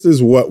This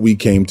is what we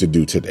came to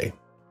do today.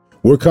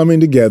 We're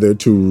coming together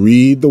to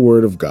read the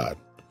Word of God,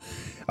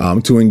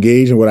 to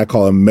engage in what I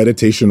call a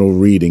meditational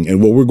reading. And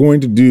what we're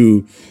going to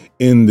do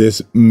in this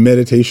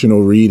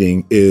meditational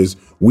reading is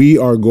we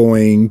are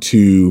going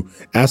to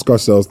ask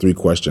ourselves three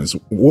questions.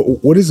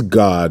 What is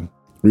God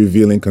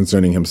revealing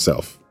concerning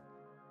himself?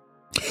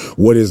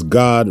 What is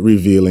God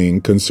revealing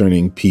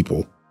concerning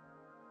people?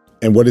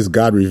 And what is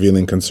God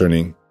revealing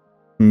concerning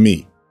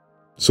me?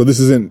 So this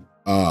isn't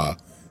a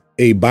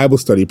Bible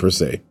study per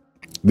se.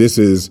 This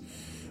is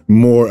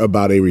more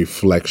about a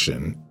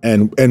reflection.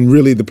 And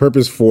really the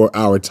purpose for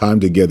our time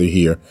together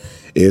here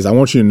is I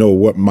want you to know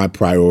what my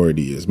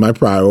priority is. My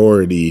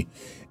priority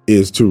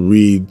is to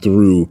read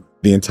through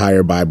the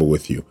entire Bible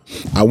with you.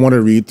 I want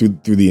to read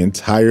through the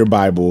entire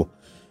Bible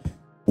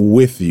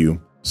with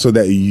you so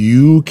that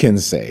you can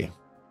say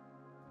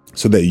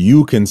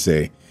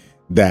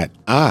that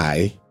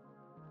I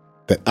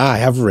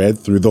have read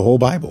through the whole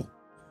Bible.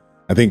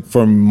 I think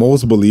for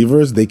most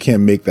believers, they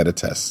can't make that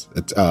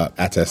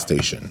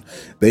attestation.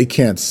 They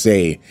can't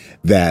say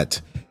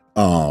that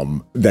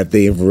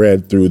they have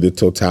read through the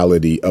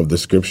totality of the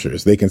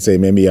scriptures. They can say,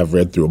 maybe I've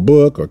read through a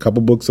book or a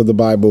couple books of the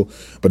Bible,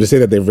 but to say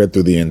that they've read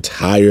through the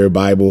entire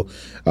Bible,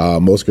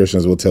 most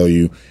Christians will tell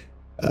you,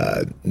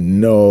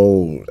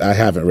 no, I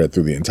haven't read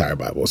through the entire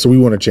Bible. So we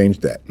want to change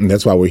that. And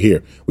that's why we're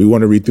here. We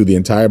want to read through the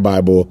entire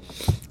Bible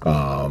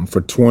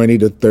for 20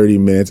 to 30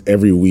 minutes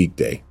every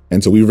weekday.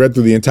 And so we read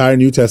through the entire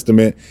New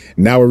Testament.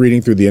 Now we're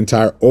reading through the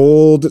entire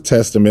Old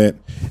Testament,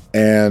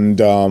 and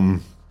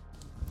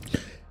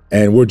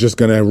we're just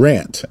going to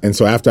rant. And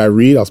so after I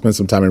read, I'll spend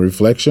some time in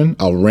reflection.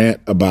 I'll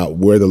rant about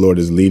where the Lord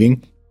is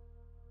leading.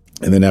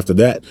 And then after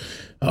that,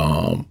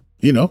 we'll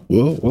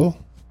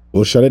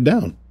shut it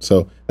down.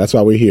 So that's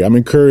why we're here. I'm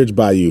encouraged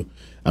by you.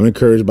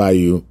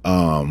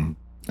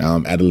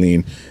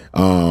 Adeline.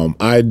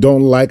 I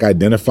don't like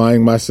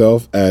identifying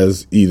myself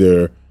as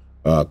either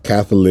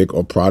Catholic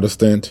or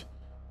Protestant.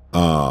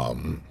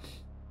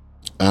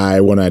 I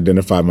want to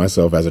identify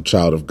myself as a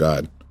child of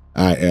God.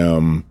 I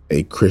am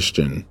a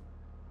Christian.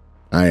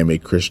 And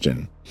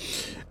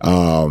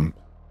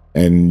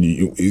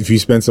if you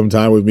spend some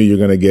time with me, you're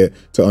going to get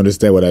to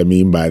understand what I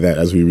mean by that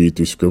as we read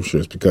through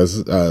scriptures,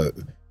 because there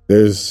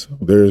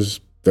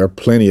are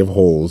plenty of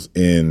holes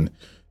in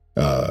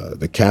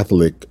the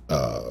Catholic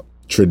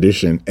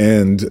tradition,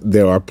 and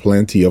there are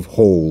plenty of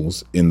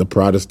holes in the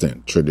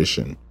Protestant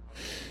tradition.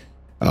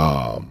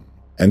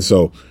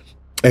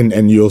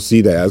 And you'll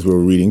see that as we're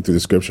reading through the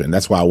scripture, and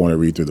that's why I want to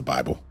read through the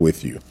Bible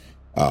with you.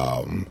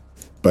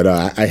 But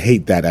I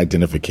hate that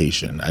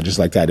identification. I just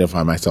like to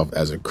identify myself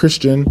as a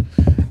Christian,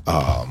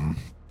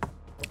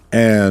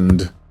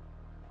 and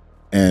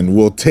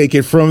we'll take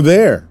it from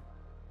there.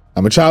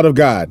 I'm a child of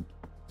God,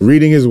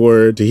 reading his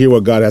word to hear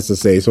what God has to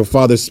say. So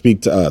Father,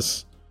 speak to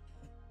us.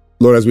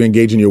 Lord, as we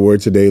engage in your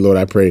word today, Lord,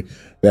 I pray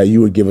that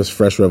you would give us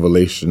fresh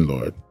revelation,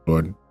 Lord.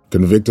 Lord,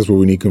 convict us where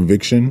we need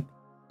conviction.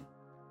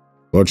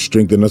 Lord,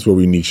 strengthen us where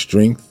we need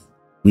strength.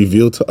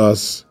 Reveal to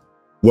us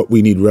what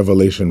we need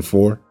revelation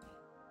for.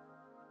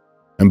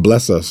 And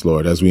bless us,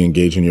 Lord, as we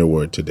engage in your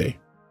word today.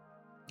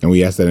 And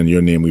we ask that in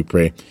your name we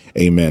pray.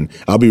 Amen.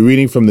 I'll be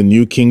reading from the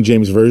New King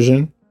James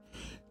Version,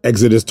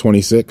 Exodus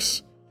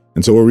 26.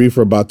 And so we'll read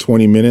for about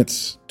 20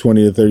 minutes,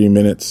 20 to 30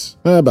 minutes,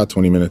 about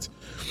 20 minutes.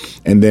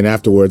 And then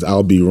afterwards,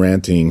 I'll be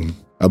ranting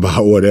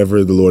about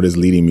whatever the Lord is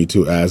leading me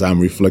to as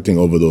I'm reflecting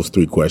over those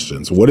three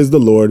questions. What is the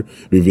Lord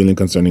revealing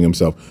concerning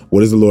himself?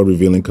 What is the Lord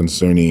revealing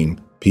concerning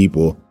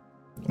people?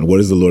 And what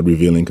is the Lord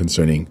revealing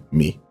concerning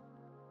me?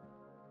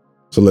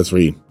 So let's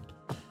read.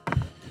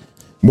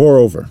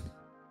 Moreover,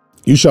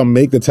 you shall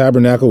make the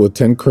tabernacle with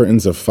 10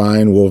 curtains of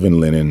fine woven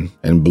linen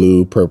and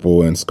blue,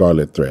 purple, and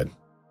scarlet thread,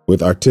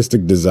 with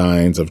artistic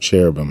designs of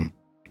cherubim.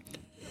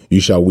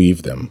 You shall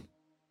weave them.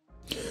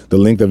 The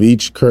length of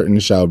each curtain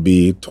shall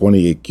be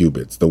 28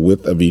 cubits, the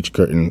width of each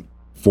curtain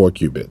 4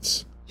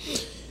 cubits.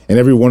 And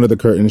every one of the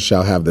curtains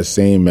shall have the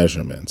same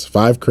measurements.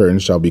 5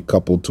 curtains shall be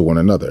coupled to one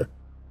another,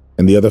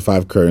 and the other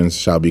 5 curtains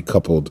shall be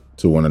coupled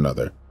to one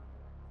another.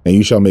 And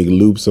you shall make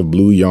loops of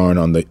blue yarn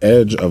on the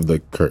edge of the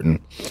curtain,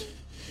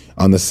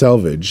 on the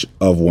selvage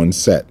of one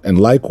set. And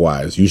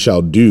likewise you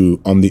shall do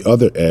on the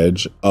other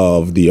edge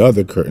of the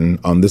other curtain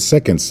on the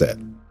second set.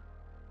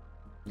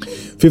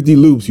 50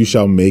 loops you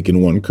shall make in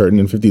one curtain,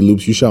 and 50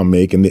 loops you shall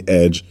make in the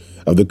edge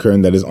of the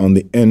curtain that is on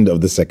the end of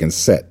the second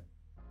set,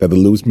 that the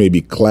loops may be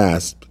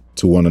clasped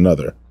to one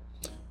another.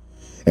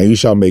 And you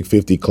shall make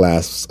 50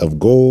 clasps of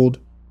gold,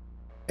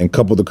 and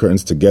couple the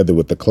curtains together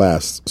with the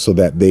clasps, so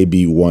that they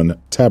be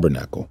one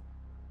tabernacle.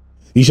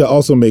 You shall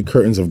also make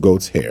curtains of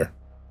goat's hair,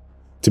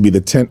 to be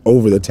the tent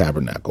over the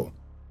tabernacle.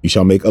 You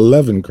shall make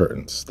 11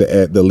 curtains.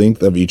 The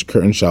length of each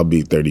curtain shall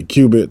be 30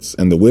 cubits,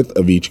 and the width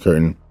of each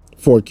curtain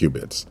 4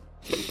 cubits.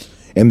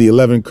 And the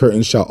 11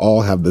 curtains shall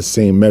all have the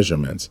same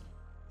measurements.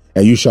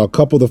 And you shall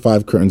couple the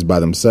 5 curtains by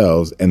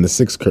themselves, and the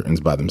 6 curtains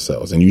by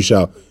themselves. And you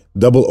shall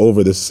double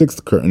over the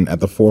 6th curtain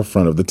at the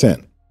forefront of the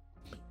tent.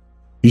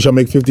 You shall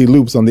make 50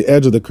 loops on the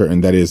edge of the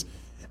curtain that is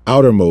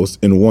outermost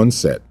in one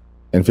set,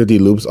 and 50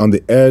 loops on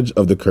the edge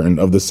of the curtain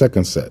of the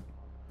second set.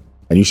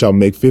 And you shall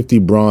make 50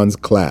 bronze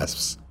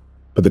clasps.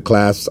 Put the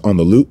clasps on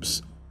the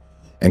loops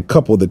and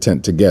couple the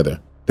tent together,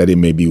 that it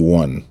may be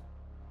one.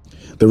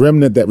 The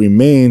remnant that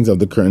remains of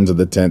the curtains of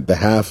the tent, the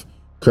half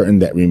curtain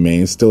that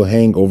remains, still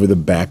hang over the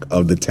back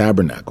of the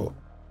tabernacle.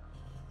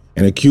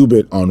 And a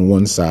cubit on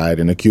one side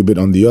and a cubit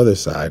on the other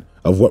side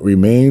of what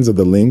remains of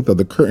the length of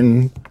the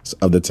curtains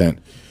of the tent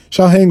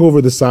shall hang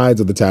over the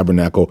sides of the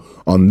tabernacle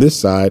on this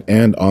side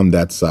and on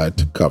that side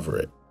to cover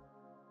it.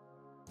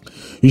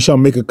 You shall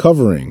make a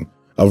covering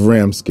of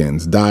ram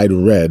skins dyed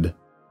red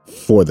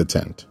for the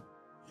tent,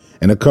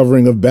 and a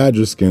covering of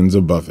badger skins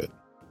above it.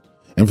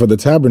 And for the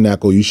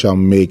tabernacle you shall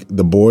make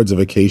the boards of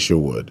acacia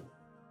wood,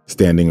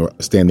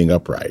 standing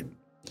upright.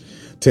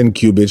 10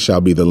 cubits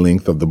shall be the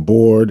length of the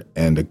board,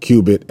 and a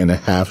cubit and a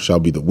half shall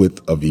be the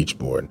width of each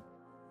board.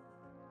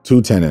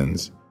 2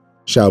 tenons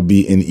shall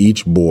be in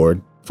each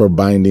board for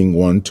binding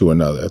one to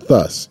another.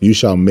 Thus you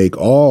shall make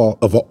for all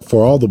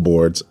the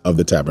boards of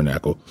the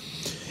tabernacle.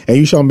 And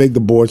you shall make the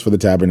boards for the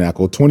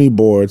tabernacle, 20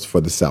 boards for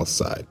the south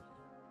side.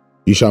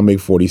 You shall make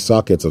 40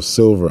 sockets of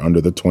silver under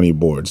the 20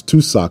 boards,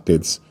 2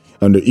 sockets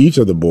under each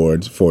of the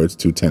boards for its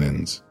 2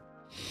 tenons.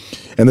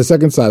 And the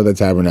second side of the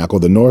tabernacle,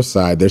 the north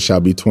side, there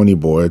shall be 20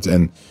 boards,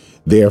 and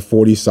there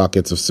 40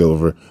 sockets of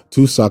silver,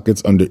 2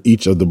 sockets under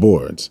each of the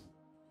boards.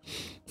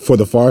 For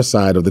the far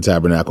side of the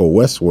tabernacle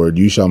westward,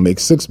 you shall make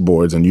 6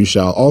 boards, and you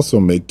shall also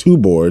make 2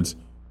 boards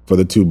for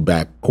the 2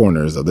 back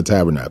corners of the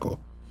tabernacle.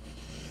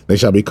 They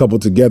shall be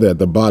coupled together at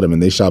the bottom,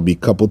 and they shall be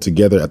coupled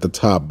together at the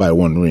top by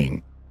 1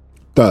 ring.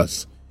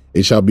 Thus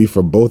it shall be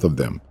for both of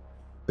them.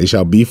 They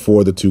shall be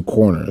for the 2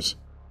 corners.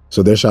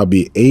 So there shall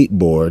be 8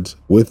 boards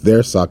with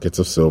their sockets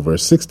of silver,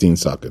 16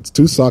 sockets,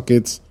 2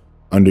 sockets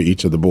under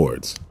each of the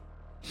boards.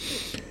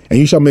 And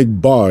you shall make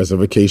bars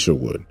of acacia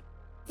wood,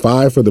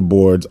 5 for the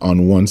boards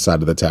on one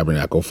side of the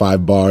tabernacle,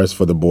 5 bars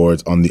for the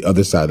boards on the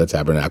other side of the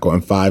tabernacle,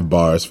 and 5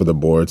 bars for the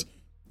boards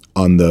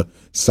on the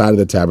side of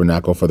the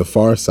tabernacle on the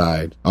far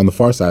side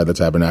of the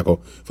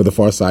tabernacle, for the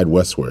far side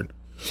westward.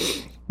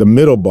 The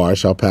middle bar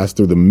shall pass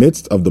through the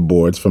midst of the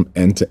boards from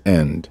end to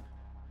end.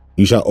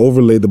 You shall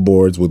overlay the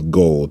boards with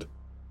gold.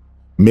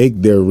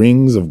 Make their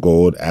rings of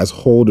gold as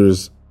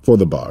holders for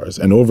the bars,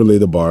 and overlay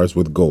the bars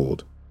with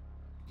gold.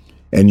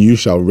 And you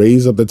shall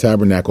raise up the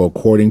tabernacle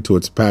according to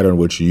its pattern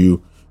which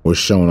you were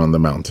shown on the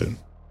mountain.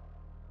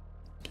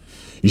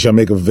 You shall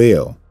make a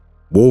veil,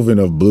 woven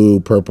of blue,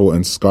 purple,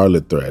 and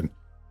scarlet thread,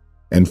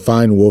 and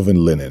fine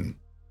woven linen.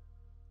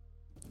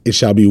 It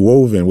shall be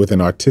woven with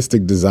an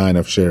artistic design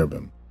of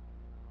cherubim.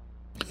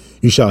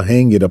 You shall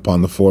hang it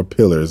upon the 4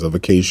 pillars of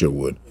acacia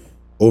wood,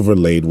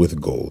 overlaid with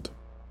gold.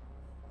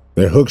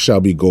 Their hooks shall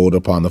be gold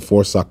upon the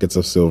 4 sockets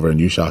of silver, and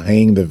you shall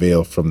hang the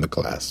veil from the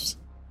clasps.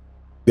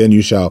 Then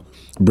you shall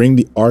bring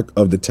the ark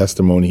of the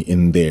testimony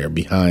in there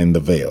behind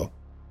the veil.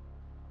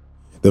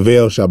 The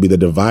veil shall be the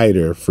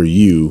divider for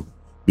you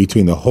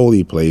between the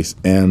holy place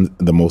and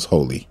the most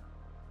holy.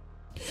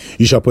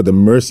 You shall put the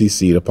mercy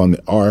seat upon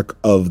the ark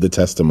of the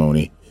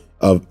testimony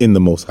in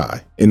the most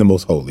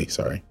holy.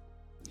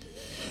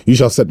 You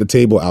shall set the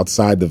table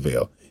outside the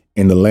veil,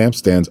 and the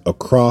lampstands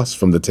across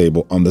from the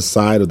table on the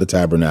side of the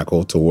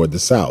tabernacle toward the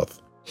south.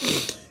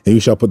 And you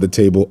shall put the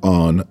table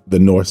on the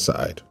north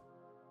side.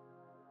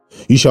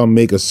 You shall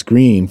make a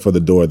screen for the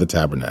door of the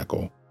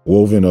tabernacle,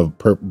 woven of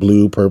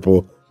blue,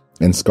 purple,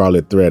 and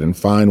scarlet thread, and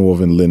fine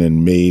woven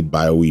linen made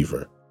by a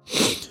weaver.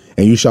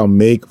 And you shall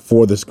make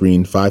for the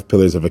screen 5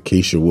 pillars of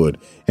acacia wood,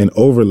 and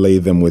overlay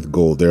them with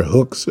gold. Their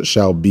hooks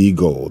shall be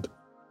gold.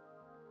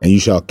 And you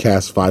shall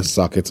cast 5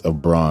 sockets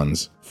of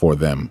bronze for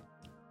them.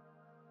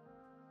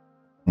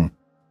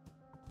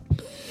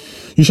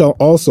 You shall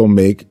also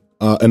make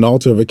an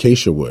altar of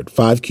acacia wood,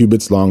 5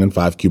 cubits long and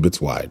 5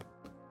 cubits wide.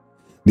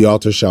 The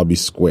altar shall be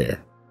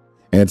square,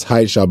 and its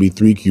height shall be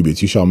 3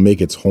 cubits. You shall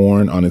make its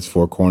horn on its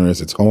 4 corners.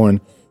 Its horn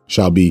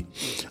shall be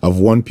of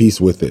one piece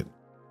with it.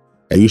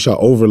 And you shall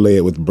overlay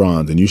it with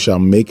bronze, and you shall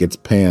make its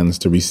pans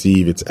to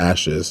receive its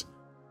ashes,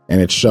 and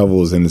its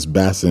shovels, and its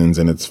basins,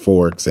 and its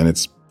forks, and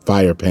its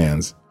fire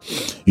pans.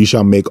 You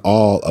shall make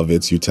all of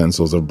its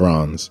utensils of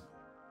bronze.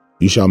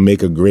 You shall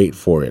make a grate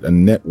for it, a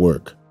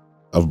network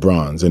of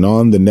bronze, and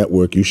on the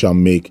network you shall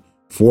make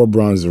 4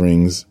 bronze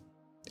rings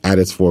at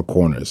its 4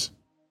 corners.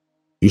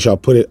 You shall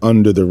put it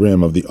under the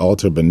rim of the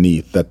altar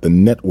beneath, that the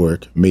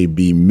network may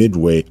be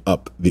midway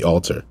up the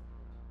altar.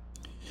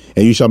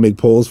 And you shall make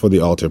poles for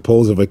the altar,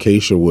 poles of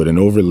acacia wood, and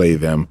overlay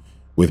them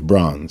with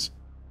bronze.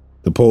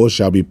 The poles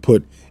shall be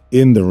put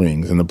in the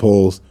rings, and the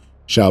poles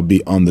shall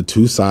be on the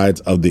 2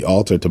 sides of the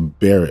altar to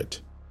bear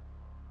it.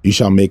 You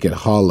shall make it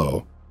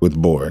hollow with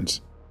boards.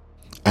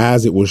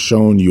 As it was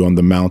shown you on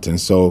the mountain,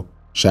 so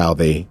shall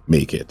they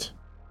make it.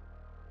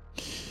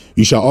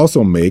 You shall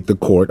also make the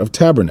court of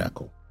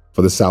tabernacle.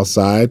 For the south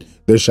side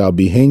there shall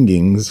be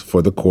hangings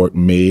for the court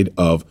made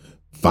of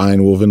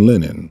fine woven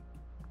linen,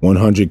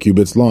 100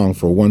 cubits long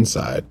for one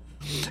side,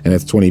 and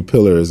its 20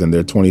 pillars and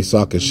their 20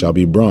 sockets shall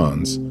be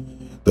bronze.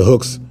 The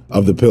hooks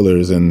of the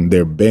pillars and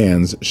their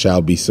bands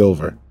shall be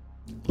silver.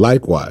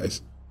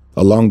 Likewise,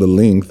 Along the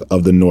length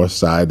of the north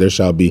side there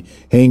shall be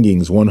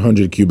hangings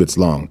 100 cubits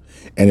long,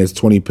 and its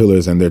 20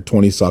 pillars and their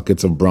 20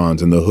 sockets of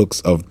bronze, and the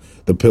hooks of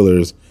the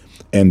pillars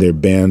and their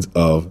bands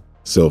of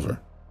silver.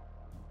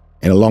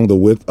 And along the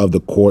width of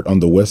the court on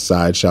the west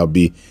side shall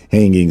be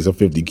hangings of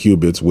 50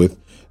 cubits with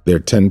their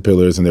 10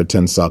 pillars and their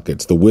 10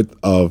 sockets. The width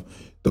of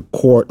the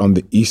court on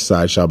the east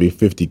side shall be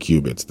 50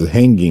 cubits. The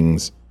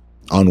hangings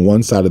on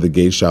one side of the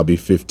gate shall be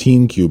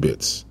 15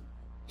 cubits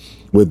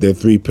with their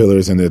 3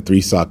 pillars and their 3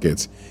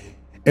 sockets.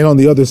 And on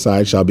the other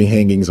side shall be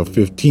hangings of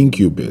 15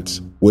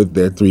 cubits with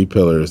their 3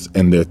 pillars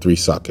and their 3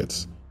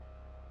 sockets.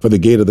 For the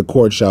gate of the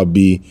court shall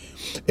be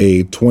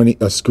a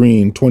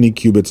screen 20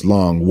 cubits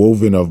long,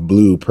 woven of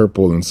blue,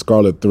 purple, and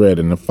scarlet thread,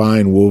 and a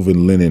fine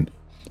woven linen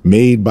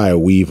made by a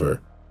weaver.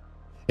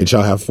 It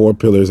shall have 4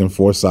 pillars and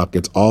 4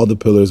 sockets. All the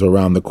pillars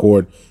around the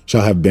court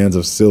shall have bands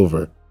of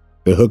silver.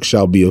 The hooks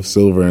shall be of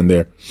silver and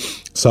their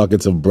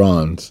sockets of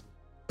bronze.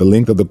 The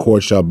length of the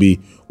court shall be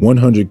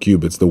 100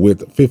 cubits, the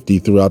width 50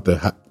 throughout,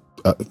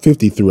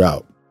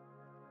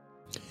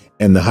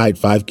 and the height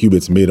 5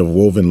 cubits, made of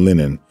woven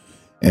linen,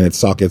 and its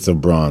sockets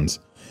of bronze.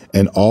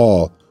 And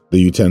all the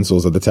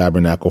utensils of the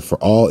tabernacle for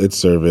all its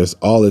service,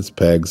 all its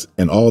pegs,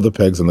 and all the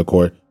pegs in the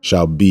court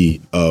shall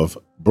be of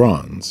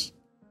bronze.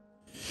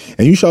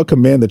 And you shall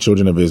command the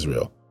children of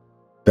Israel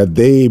that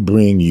they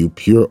bring you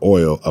pure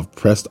oil of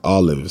pressed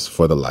olives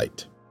for the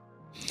light,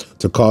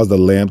 to cause the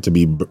lamp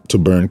to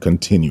burn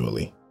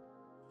continually.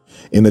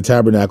 In the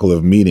tabernacle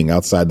of meeting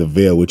outside the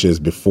veil, which is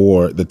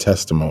before the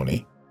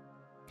testimony,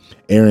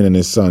 Aaron and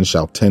his sons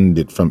shall tend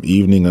it from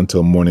evening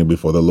until morning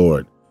before the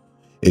Lord.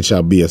 It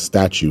shall be a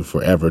statute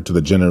forever to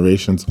the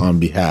generations on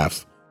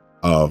behalf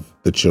of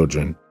the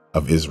children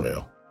of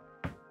Israel.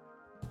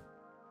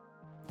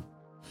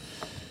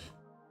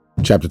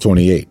 Chapter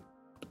 28.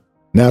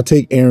 Now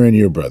take Aaron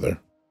your brother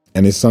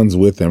and his sons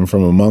with him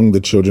from among the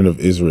children of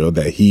Israel,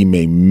 that he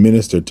may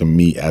minister to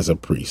me as a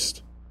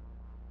priest.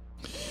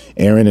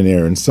 Aaron and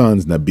Aaron's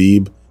sons,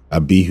 Nabib,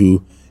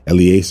 Abihu,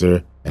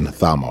 Eleazar, and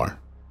Thamar.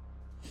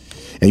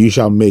 And you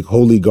shall make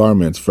holy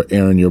garments for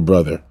Aaron your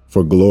brother,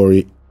 for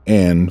glory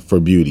and for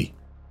beauty.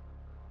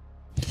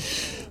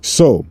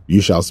 So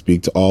you shall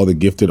speak to all the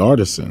gifted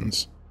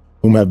artisans,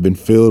 whom have been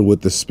filled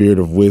with the spirit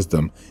of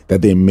wisdom,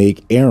 that they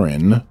make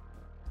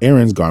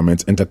Aaron's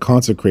garments, and to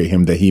consecrate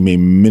him, that he may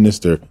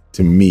minister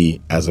to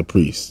me as a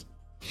priest.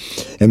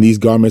 And these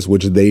garments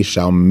which they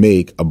shall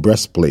make: a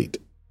breastplate,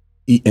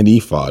 an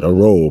ephod, a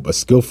robe, a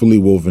skillfully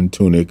woven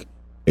tunic,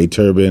 a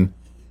turban,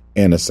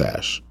 and a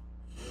sash.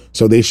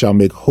 So they shall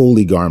make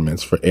holy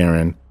garments for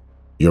Aaron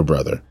your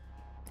brother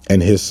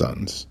and his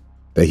sons,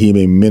 that he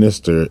may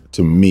minister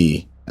to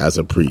me as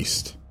a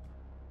priest.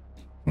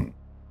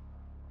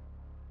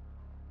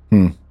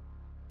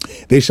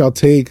 They shall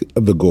take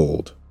the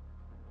gold,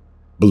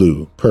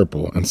 blue,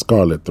 purple, and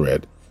scarlet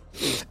thread,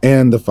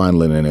 and the fine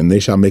linen, and they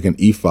shall make an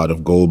ephod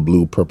of gold,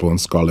 blue, purple,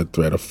 and scarlet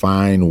thread, a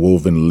fine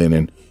woven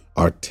linen,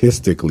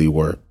 artistically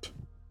worked.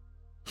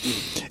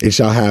 It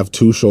shall have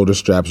 2 shoulder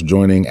straps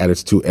joining at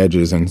its 2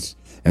 edges,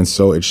 and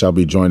so it shall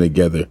be joined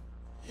together.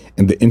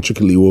 And the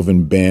intricately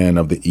woven band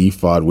of the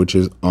ephod which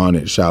is on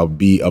it shall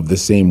be of the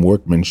same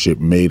workmanship,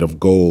 made of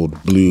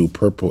gold, blue,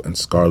 purple, and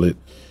scarlet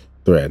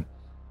thread,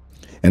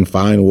 and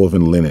fine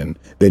woven linen.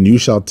 Then you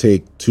shall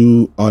take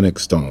 2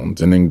 onyx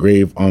stones and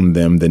engrave on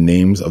them the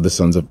names of the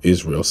sons of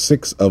Israel,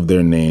 6 of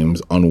their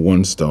names on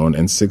one stone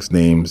and 6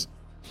 names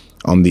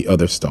on the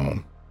other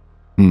stone,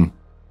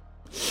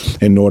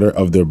 in order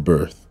of their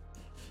birth,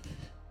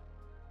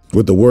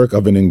 with the work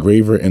of an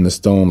engraver in the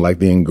stone, like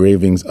the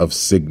engravings of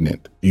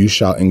signet. You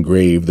shall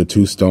engrave the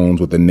 2 stones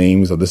with the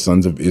names of the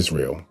sons of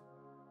Israel.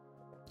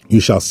 You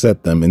shall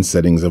set them in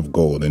settings of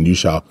gold, and you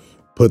shall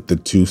put the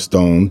 2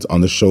 stones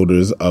on the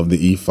shoulders of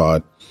the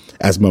ephod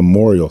as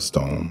memorial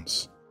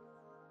stones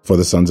for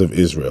the sons of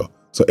Israel.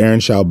 So Aaron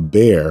shall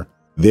bear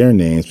their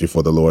names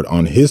before the Lord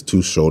on his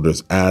 2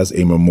 shoulders as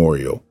a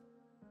memorial.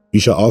 You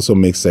shall also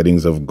make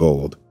settings of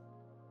gold.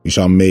 You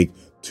shall make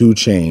 2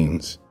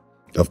 chains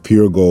of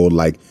pure gold,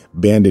 like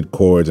banded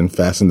cords, and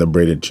fasten the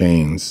braided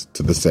chains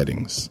to the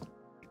settings.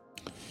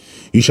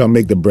 You shall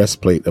make the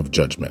breastplate of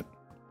judgment,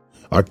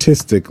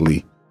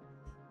 artistically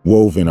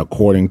woven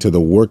according to the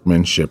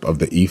workmanship of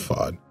the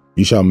ephod.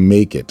 You shall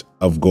make it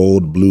of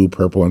gold, blue,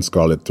 purple, and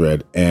scarlet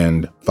thread,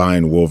 and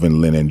fine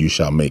woven linen you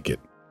shall make it.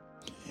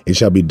 It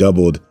shall be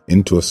doubled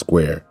into a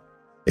square.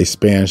 A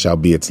span shall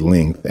be its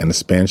length, and a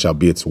span shall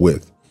be its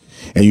width.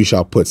 And you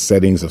shall put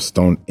settings of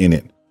stone in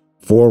it,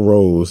 4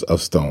 rows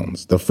of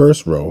stones. The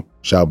first row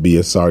shall be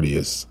a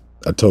sardius,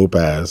 a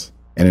topaz,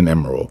 and an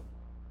emerald.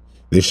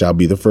 This shall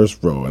be the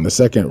first row, and the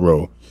second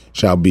row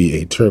shall be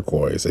a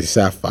turquoise, a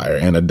sapphire,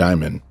 and a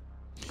diamond.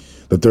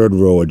 The third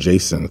row a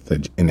jacinth,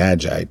 an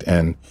agate,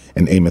 and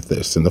an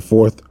amethyst, and the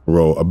 4th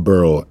row a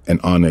beryl, an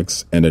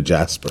onyx, and a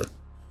jasper.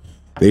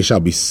 They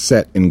shall be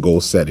set in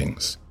gold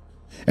settings.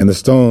 And the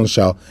stones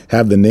shall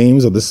have the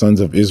names of the sons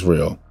of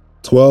Israel,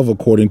 12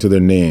 according to their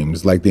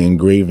names, like the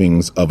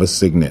engravings of a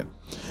signet,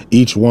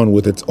 each one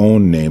with its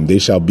own name. They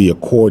shall be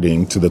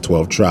according to the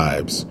 12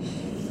 tribes.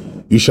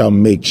 You shall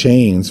make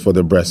chains for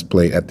the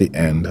breastplate at the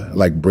end,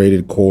 like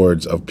braided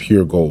cords of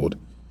pure gold.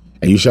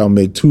 And you shall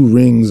make 2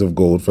 rings of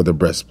gold for the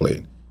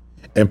breastplate,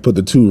 and put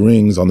the 2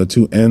 rings on the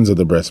 2 ends of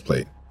the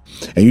breastplate.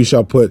 And you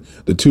shall put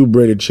the 2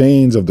 braided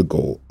chains of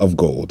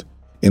gold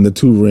in the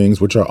 2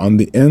 rings which are on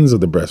the ends of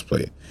the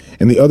breastplate.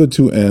 And the other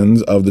 2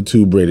 ends of the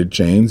 2 braided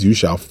chains you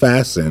shall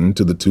fasten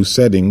to the 2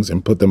 settings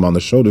and put them on the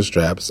shoulder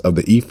straps of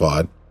the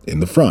ephod in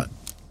the front.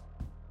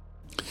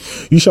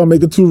 You shall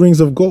make the 2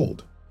 rings of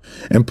gold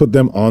and put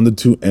them on the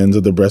 2 ends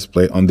of the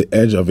breastplate on the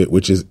edge of it,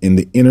 which is in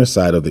the inner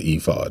side of the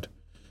ephod.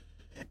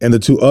 And the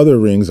 2 other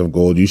rings of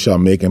gold you shall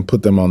make and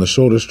put them on the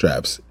shoulder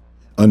straps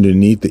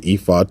underneath the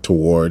ephod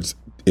towards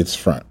its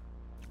front,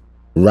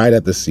 right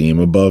at the seam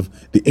above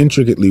the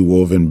intricately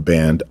woven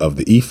band of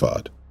the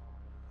ephod.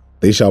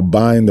 They shall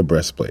bind the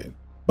breastplate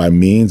by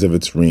means of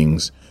its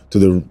rings to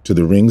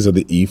the rings of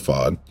the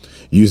ephod,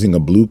 using a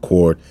blue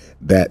cord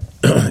that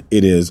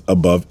it is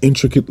above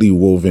intricately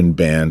woven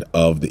band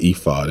of the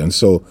ephod, and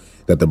so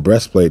that the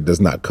breastplate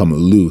does not come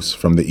loose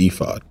from the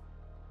ephod.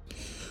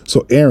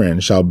 So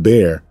Aaron shall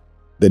bear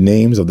the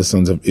names of the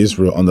sons of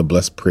Israel on the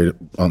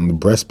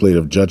breastplate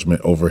of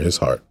judgment over his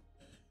heart,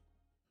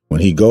 when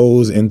he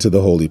goes into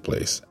the holy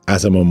place,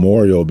 as a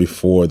memorial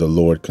before the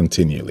Lord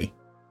continually.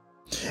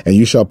 And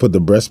you shall put the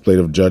breastplate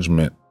of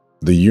judgment,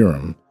 the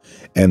Urim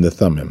and the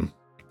Thummim,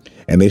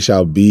 and they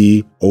shall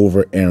be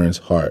over Aaron's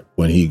heart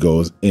when he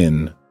goes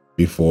in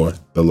before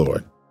the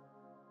Lord.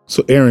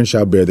 So Aaron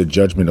shall bear the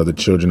judgment of the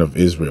children of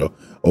Israel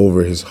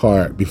over his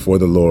heart before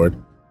the Lord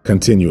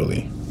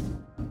continually.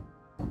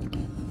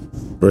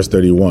 Verse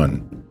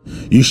 31,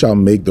 you shall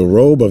make the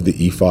robe of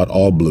the ephod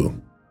all blue.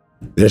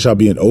 There shall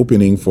be an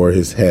opening for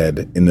his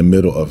head in the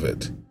middle of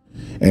it,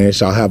 and it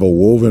shall have a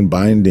woven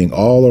binding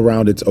all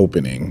around its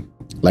opening,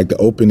 like the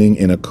opening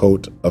in a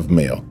coat of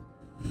mail,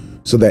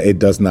 so that it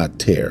does not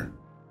tear.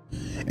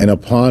 And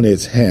upon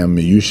its hem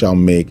you shall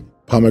make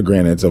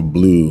pomegranates of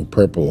blue,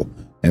 purple,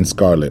 and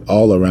scarlet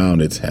all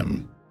around its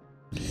hem,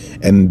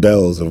 and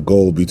bells of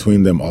gold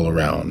between them all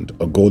around,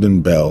 a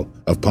golden bell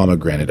of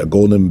pomegranate, a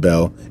golden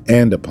bell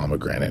and a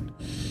pomegranate,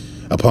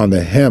 upon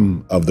the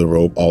hem of the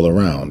robe all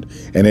around.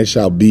 And it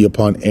shall be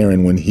upon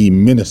Aaron when he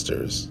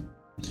ministers,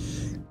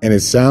 and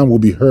its sound will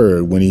be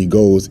heard when he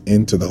goes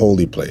into the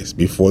holy place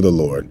before the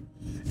Lord,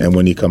 and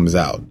when he comes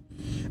out,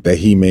 that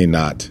he may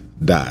not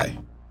die.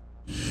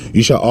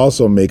 You shall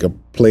also make a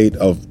plate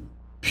of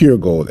pure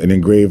gold and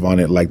engrave on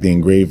it like the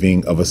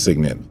engraving of a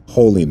signet,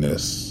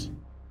 holiness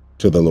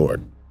to the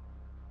Lord.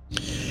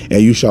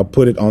 And you shall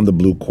put it on the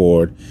blue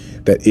cord,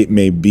 that it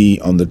may be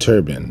on the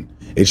turban.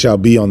 It shall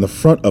be on the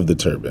front of the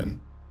turban.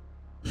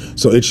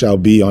 So it shall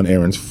be on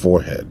Aaron's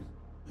forehead,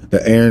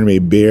 that Aaron may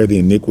bear the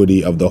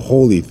iniquity of the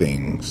holy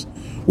things,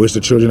 which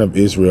the children of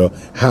Israel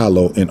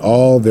hallow in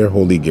all their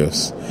holy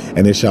gifts.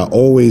 And it shall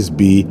always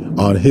be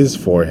on his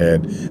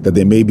forehead, that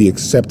they may be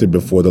accepted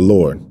before the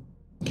Lord.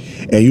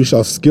 And you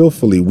shall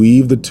skillfully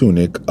weave the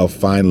tunic of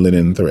fine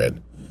linen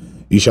thread.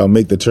 You shall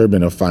make the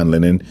turban of fine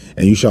linen,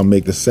 and you shall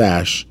make the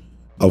sash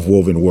of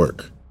woven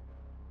work.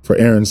 For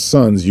Aaron's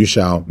sons you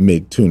shall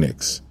make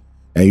tunics,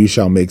 and you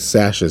shall make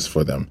sashes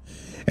for them,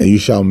 and you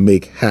shall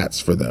make hats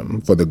for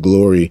them, for the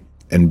glory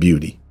and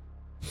beauty.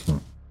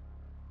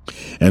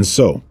 And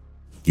so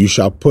you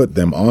shall put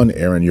them on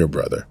Aaron your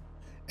brother,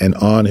 and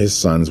on his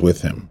sons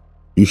with him.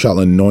 You shall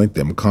anoint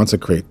them,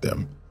 consecrate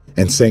them,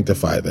 and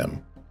sanctify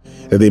them,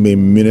 that they may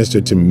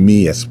minister to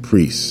me as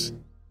priests.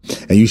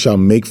 And you shall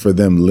make for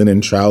them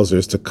linen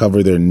trousers to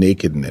cover their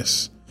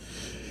nakedness.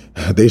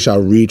 They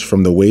shall reach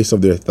from the waist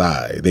of their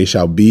thigh. They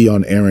shall be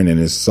on Aaron and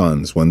his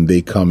sons when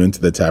they come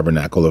into the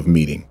tabernacle of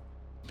meeting,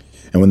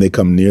 and when they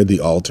come near the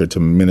altar to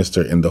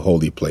minister in the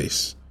holy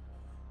place,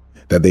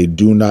 that they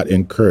do not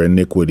incur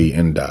iniquity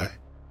and die.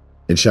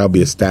 It shall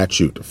be a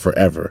statute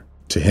forever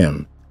to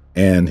him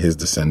and his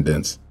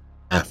descendants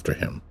after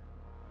him.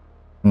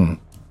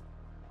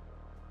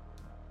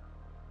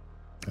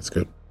 That's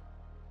good.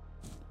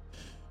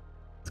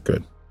 That's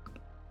good.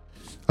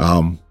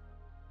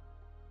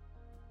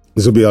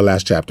 This will be our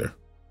last chapter,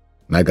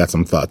 and I got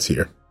some thoughts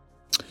here.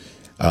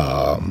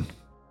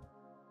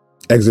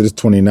 Exodus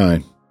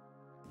 29.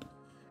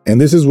 And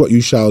this is what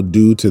you shall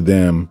do to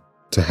them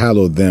to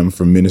hallow them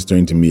for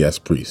ministering to me as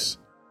priests.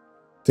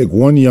 Take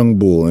 1 young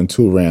bull and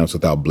 2 rams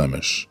without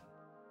blemish,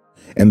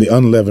 and the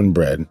unleavened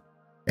bread,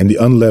 and the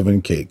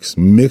unleavened cakes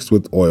mixed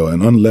with oil,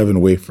 and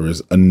unleavened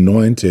wafers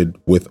anointed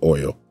with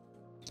oil.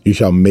 You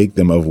shall make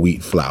them of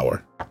wheat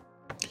flour.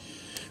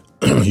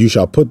 You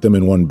shall put them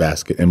in 1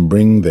 basket and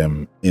bring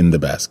them in the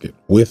basket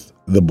with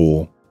the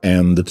bull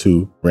and the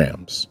 2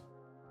 rams.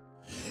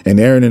 And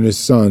Aaron and his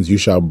sons you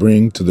shall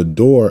bring to the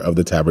door of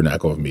the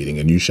tabernacle of meeting,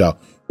 and you shall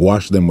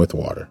wash them with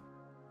water.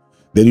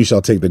 Then you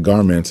shall take the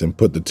garments and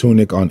put the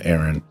tunic on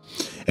Aaron,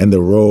 and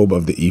the robe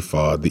of the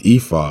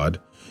ephod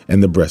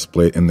and the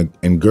breastplate,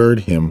 and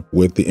gird him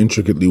with the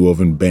intricately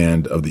woven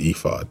band of the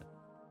ephod.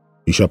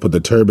 You shall put the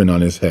turban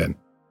on his head,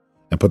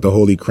 and put the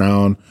holy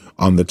crown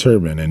on the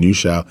turban, and you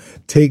shall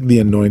take the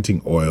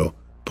anointing oil,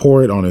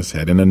 pour it on his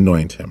head, and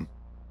anoint him.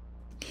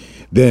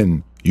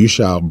 Then You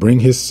shall bring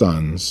his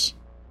sons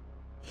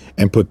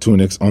and put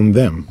tunics on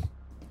them,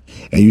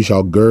 and you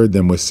shall gird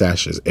them with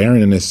sashes,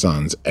 Aaron and his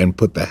sons, and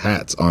put the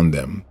hats on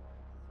them.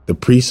 The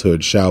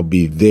priesthood shall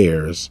be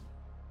theirs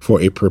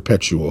for a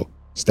perpetual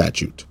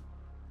statute.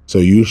 So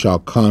you shall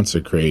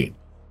consecrate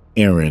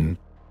Aaron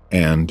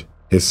and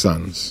his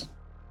sons.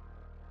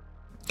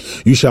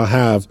 You shall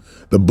have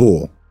the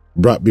bull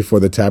brought before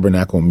the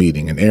tabernacle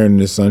meeting, and Aaron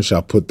and his sons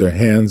shall put their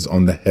hands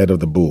on the head of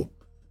the bull.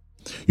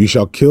 You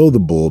shall kill the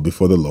bull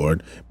before the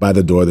Lord by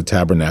the door of the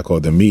tabernacle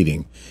of the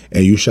meeting,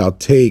 and you shall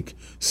take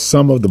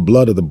some of the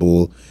blood of the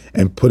bull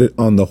and put it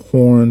on the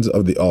horns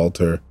of the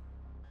altar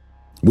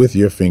with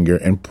your finger,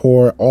 and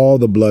pour all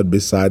the blood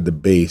beside the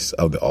base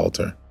of the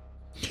altar.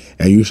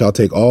 And you shall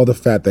take all the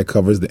fat that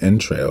covers the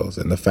entrails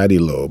and the fatty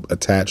lobe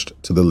attached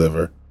to the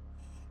liver,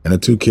 and the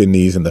 2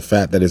 kidneys and the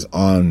fat that is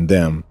on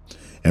them,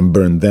 and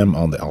burn them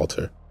on the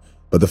altar.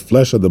 But the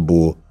flesh of the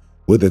bull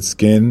with its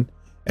skin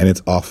and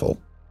its offal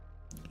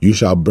you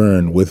shall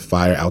burn with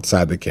fire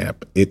outside the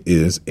camp. It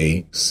is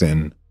a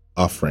sin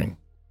offering.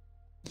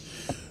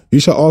 You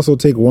shall also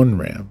take 1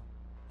 ram,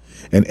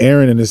 and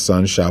Aaron and his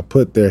sons shall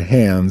put their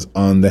hands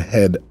on the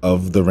head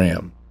of the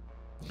ram.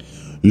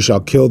 You shall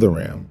kill the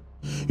ram.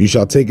 You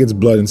shall take its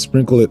blood and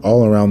sprinkle it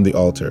all around the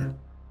altar.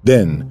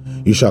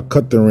 Then you shall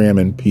cut the ram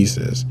in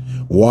pieces,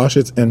 wash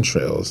its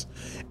entrails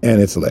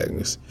and its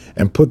legs,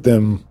 and put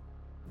them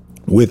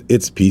with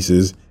its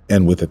pieces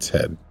and with its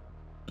head.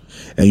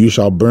 And you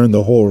shall burn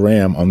the whole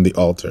ram on the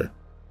altar.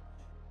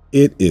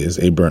 It is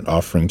a burnt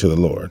offering to the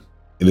Lord.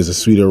 It is a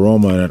sweet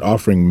aroma and an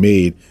offering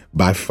made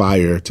by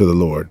fire to the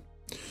Lord.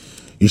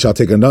 You shall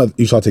take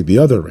the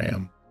other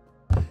ram,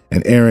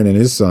 and Aaron and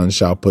his sons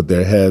shall put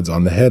their heads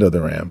on the head of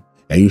the ram,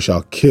 and you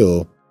shall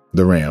kill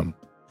the ram,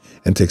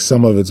 and take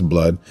some of its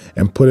blood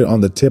and put it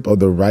on the tip of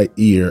the right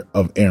ear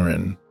of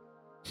Aaron,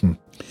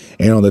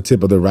 and on the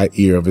tip of the right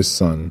ear of his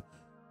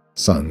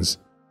sons,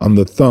 on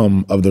the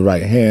thumb of the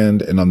right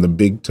hand, and on the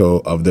big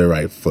toe of their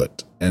right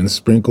foot, and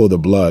sprinkle the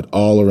blood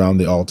all around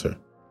the altar.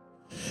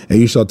 And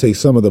you shall take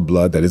some of the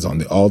blood that is on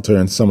the altar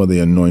and some of the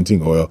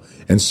anointing oil,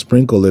 and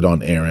sprinkle it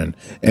on Aaron,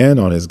 and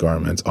on his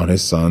garments, on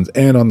his sons,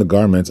 and on the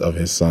garments of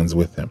his sons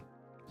with him.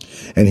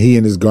 And he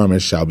and his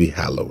garments shall be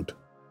hallowed,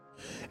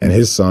 and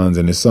his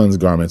sons'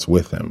 garments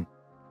with him.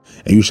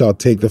 And you shall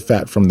take the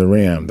fat from the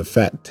ram, the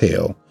fat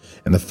tail,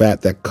 and the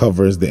fat that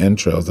covers the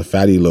entrails, the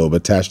fatty lobe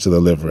attached to the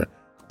liver,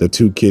 the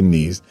 2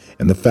 kidneys,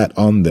 and the fat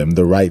on them,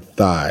 the right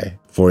thigh,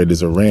 for it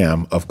is a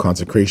ram of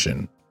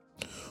consecration.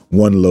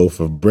 1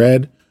 loaf of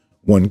bread,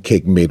 1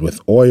 cake made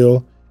with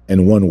oil,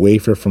 and 1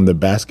 wafer from the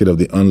basket of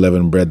the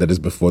unleavened bread that is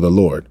before the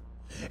Lord.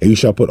 And you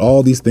shall put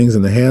all these things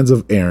in the hands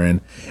of Aaron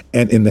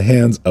and in the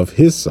hands of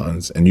his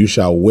sons, and you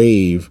shall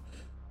wave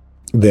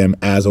them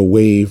as a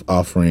wave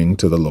offering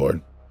to the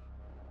Lord.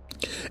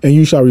 And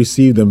you shall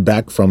receive them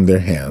back from their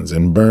hands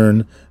and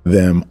burn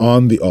them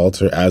on the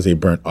altar as a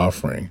burnt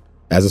offering,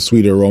 as a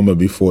sweet aroma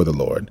before the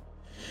Lord.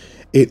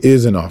 It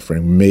is an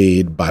offering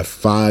made by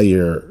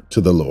fire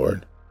to the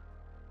Lord.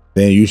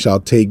 Then you shall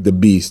take the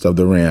beast of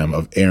the ram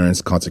of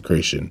Aaron's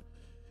consecration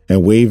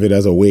and wave it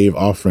as a wave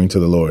offering to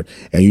the Lord,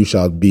 and it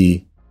shall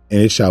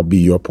be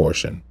your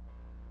portion.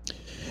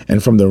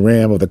 And from the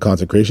ram of the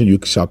consecration you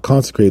shall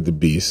consecrate the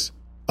beast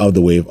of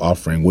the wave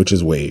offering, which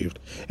is waved,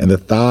 and the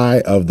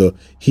thigh of the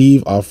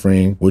heave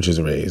offering, which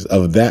is raised,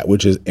 of that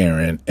which is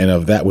Aaron, and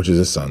of that which is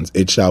his sons.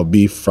 It shall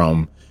be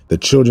from the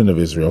children of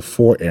Israel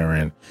for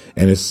Aaron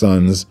and his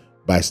sons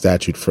by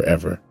statute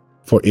forever,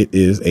 for it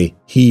is a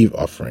heave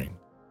offering.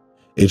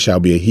 It shall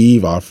be a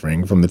heave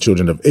offering from the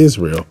children of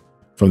Israel,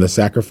 from the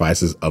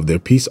sacrifices of their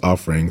peace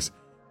offerings,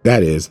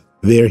 that is,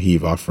 their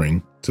heave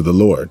offering to the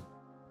Lord.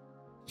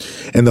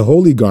 And the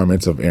holy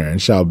garments of Aaron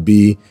shall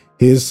be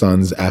his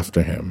sons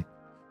after him,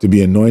 to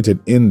be anointed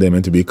in them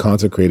and to be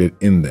consecrated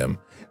in them.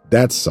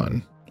 That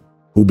son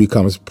who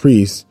becomes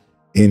priest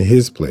in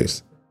his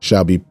place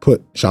shall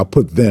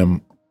put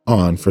them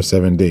on for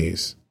 7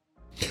 days,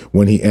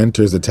 when he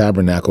enters the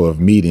tabernacle of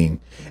meeting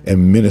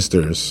and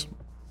ministers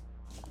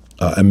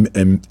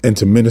and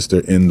to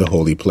minister in the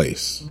holy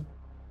place.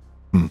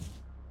 And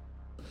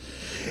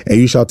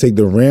you shall take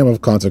the ram of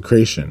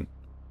consecration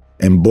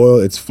and boil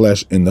its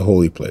flesh in the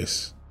holy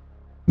place.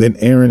 Then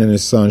Aaron and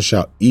his sons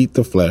shall eat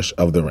the flesh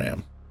of the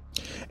ram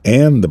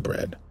and the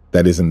bread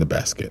that is in the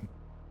basket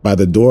by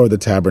the door of the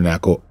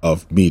tabernacle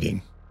of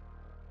meeting.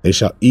 They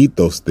shall eat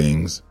those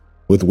things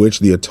with which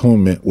the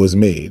atonement was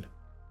made,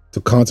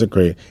 to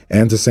consecrate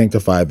and to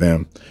sanctify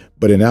them,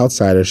 but an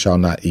outsider shall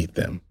not eat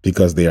them,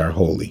 because they are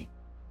holy.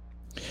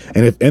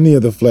 And if any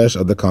of the flesh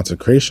of the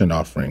consecration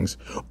offerings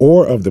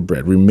or of the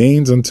bread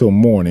remains until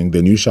morning,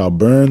 then you shall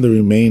burn the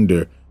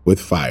remainder with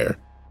fire.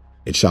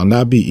 It shall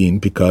not be eaten,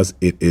 because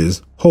it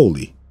is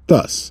holy.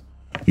 Thus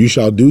you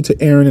shall do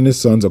to Aaron and his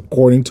sons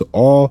according to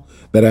all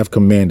that I have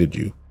commanded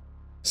you.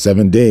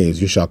 7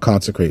 days you shall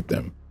consecrate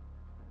them,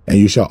 and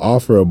you shall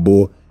offer a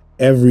bull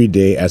every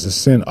day as a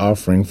sin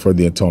offering for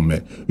the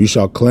atonement. You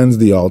shall cleanse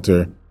the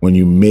altar when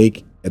you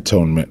make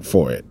atonement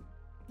for it,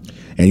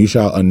 and you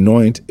shall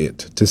anoint it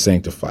to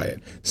sanctify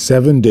it.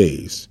 7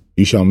 days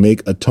You shall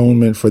make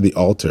atonement for the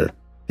altar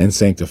and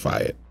sanctify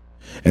it,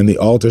 and the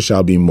altar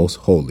shall be most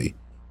holy.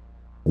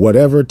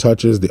 Whatever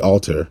touches the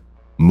altar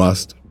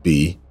must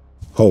be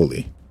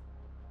holy.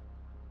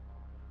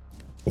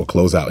 We'll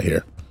close out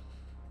here.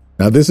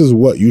 Now, this is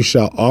what you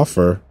shall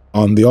offer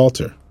on the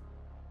altar: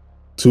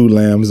 2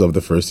 lambs of the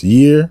first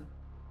year,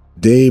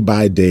 day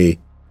by day,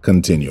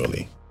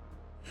 continually.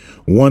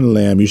 1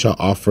 lamb you shall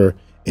offer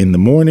in the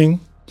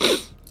morning,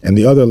 and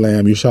the other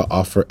lamb you shall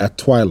offer at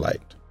twilight.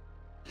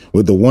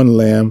 With the 1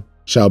 lamb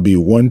shall be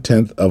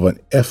 1/10 of an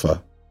ephah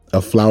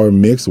of flour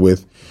mixed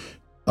with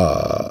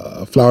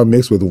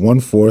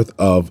 1/4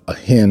 of a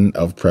hin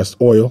of pressed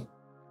oil,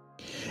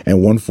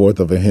 and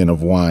 1/4 of a hin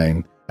of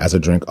wine as a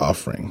drink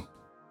offering.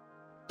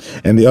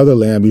 And the other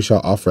lamb you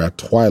shall offer at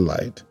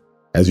twilight,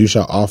 as you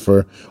shall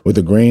offer with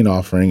a grain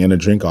offering and a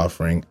drink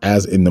offering,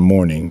 as in the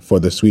morning, for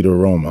the sweet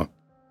aroma,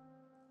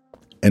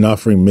 an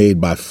offering made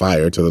by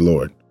fire to the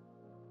Lord.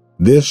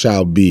 This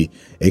shall be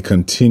a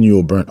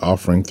continual burnt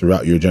offering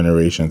throughout your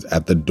generations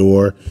at the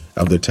door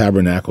of the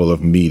tabernacle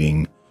of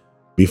meeting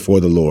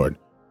before the Lord,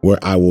 where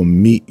I will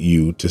meet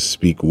you to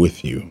speak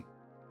with you.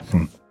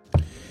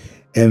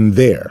 And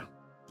there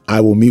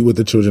I will meet with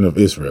the children of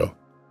Israel,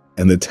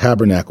 and the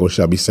tabernacle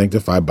shall be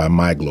sanctified by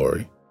my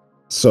glory.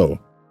 So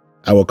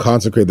I will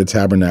consecrate the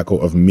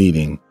tabernacle of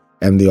meeting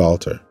and the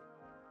altar.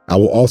 I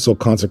will also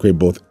consecrate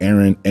both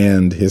Aaron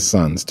and his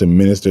sons to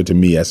minister to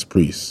me as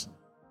priests.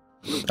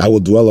 I will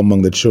dwell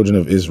among the children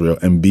of Israel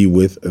and be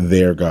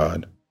their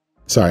God.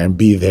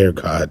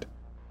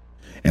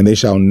 And they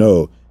shall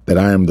know that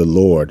I am the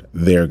Lord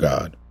their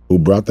God, who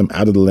brought them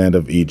out of the land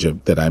of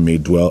Egypt, that I may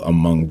dwell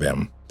among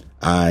them.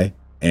 I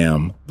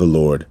am the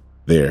Lord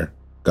their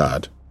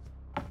God.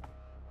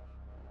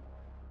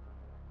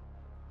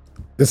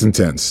 That's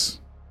intense.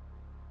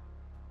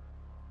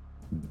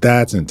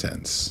 That's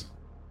intense.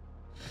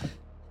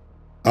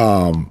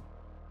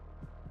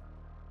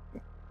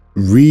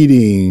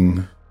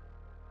 Reading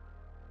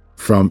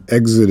from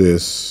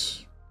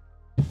Exodus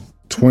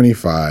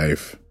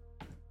 25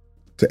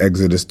 to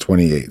Exodus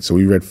 28. So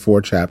we read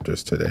 4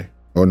 chapters today.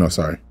 Oh, no,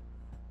 sorry.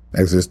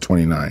 Exodus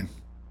 29.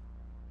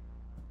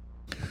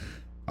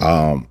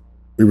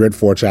 We read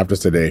 4 chapters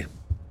today.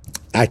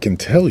 I can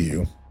tell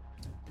you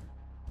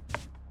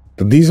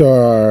that these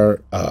are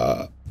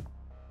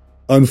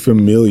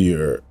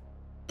unfamiliar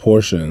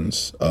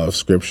portions of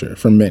scripture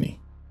for many.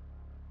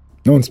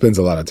 No one spends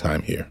a lot of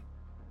time here.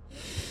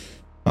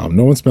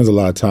 No one spends a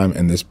lot of time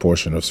in this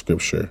portion of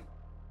scripture.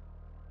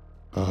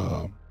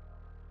 For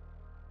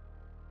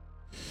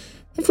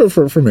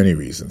many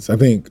reasons. I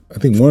think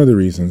one of the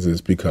reasons is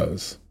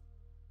because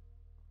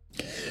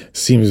it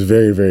seems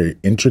very, very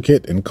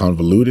intricate and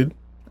convoluted.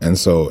 And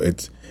so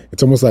it's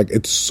almost like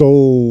it's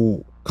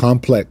so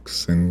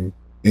complex and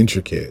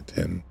intricate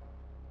and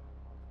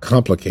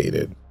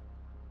complicated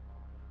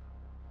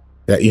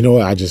that,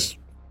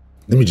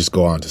 let me just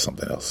go on to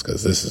something else,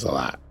 because this is a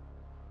lot.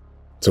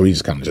 So we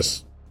just kind of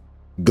just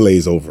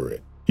glaze over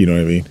it. You know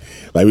what I mean?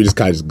 Like we just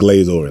kind of just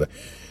glaze over it. Like,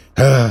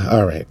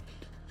 all right,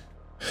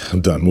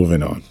 I'm done.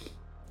 Moving on.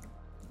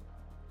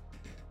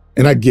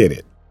 And I get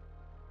it.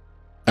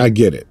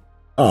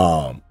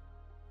 But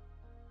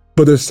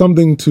there's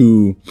something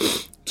to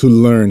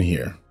learn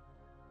here.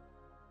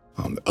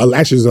 Actually,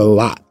 there's a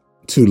lot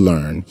to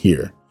learn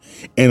here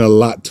and a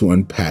lot to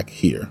unpack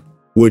here,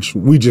 which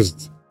we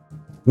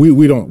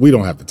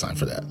don't have the time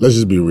for that. Let's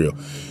just be real.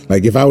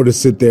 Like if I were to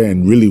sit there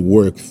and really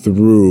work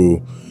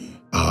through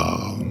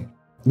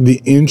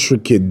the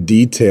intricate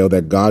detail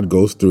that God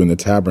goes through in the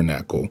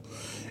tabernacle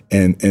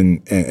and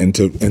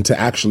to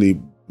actually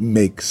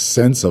make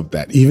sense of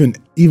that, even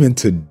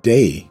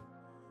today,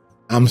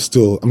 I'm just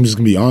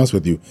gonna be honest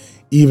with you.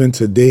 Even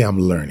today, I'm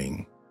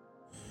learning.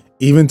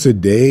 Even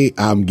today,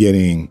 I'm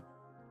getting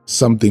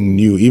something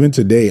new. Even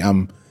today,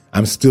 I'm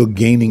still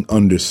gaining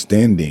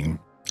understanding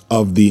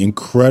of the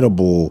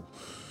incredible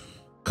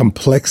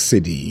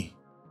complexity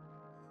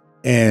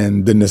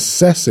and the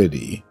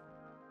necessity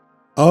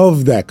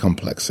of that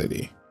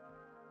complexity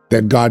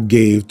that God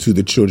gave to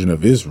the children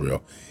of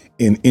Israel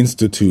in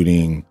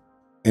instituting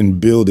and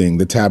building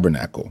the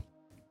tabernacle.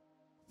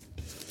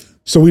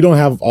 So we don't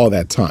have all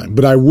that time,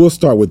 but I will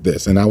start with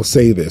this, and I will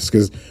say this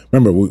because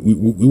remember, we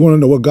want to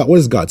know what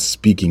is God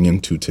speaking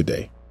into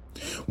today?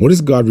 What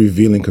is God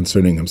revealing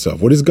concerning himself?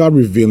 What is God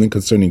revealing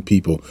concerning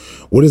people?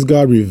 What is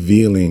God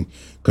revealing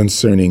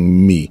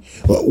concerning me?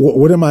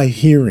 What am I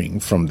hearing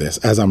from this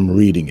as I'm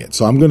reading it?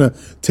 So I'm going to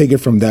take it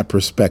from that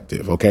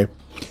perspective, okay?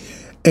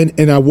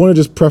 And I want to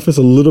just preface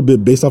a little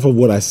bit based off of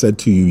what I said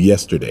to you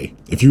yesterday.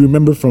 If you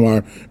remember from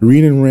our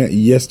read and rant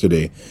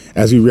yesterday,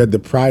 as we read the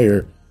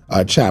prior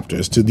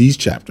chapters to these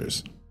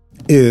chapters,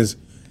 is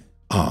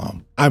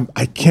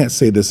I can't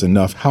say this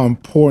enough, how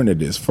important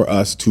it is for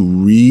us to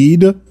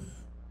read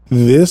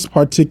this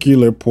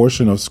particular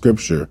portion of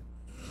scripture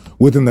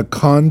within the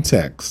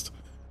context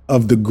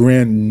of the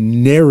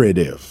grand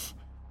narrative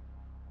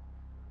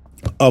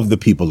of the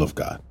people of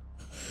God.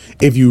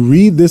 If you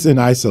read this in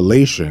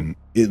isolation,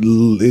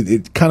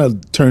 it kind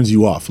of turns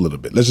you off a little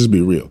bit. Let's just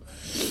be real.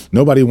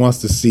 Nobody wants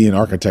to see an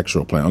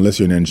architectural plan unless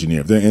you're an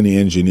engineer. If there are any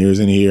engineers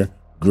in here,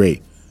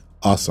 great,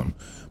 awesome.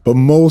 But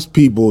most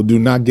people do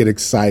not get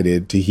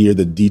excited to hear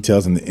the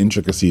details and the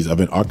intricacies of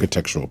an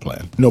architectural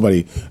plan.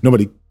 Nobody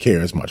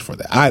cares much for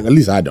that. At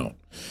least I don't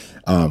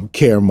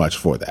care much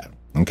for that.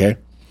 Okay.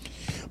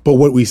 But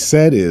what we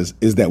said is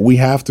that we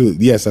have to,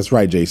 yes, that's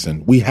right,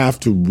 Jason. We have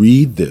to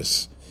read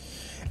this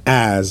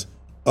as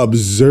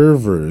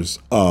observers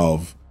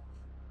of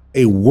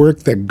a work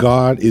that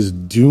God is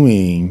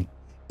doing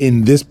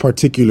in this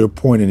particular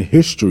point in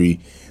history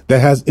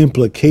that has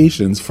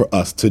implications for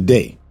us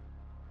today.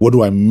 What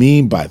do I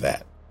mean by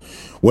that?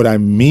 What I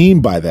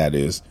mean by that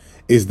is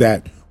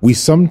that we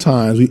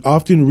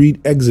often read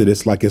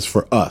Exodus like it's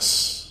for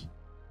us.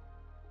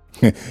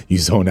 You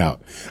zone out.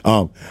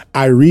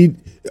 I read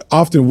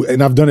often,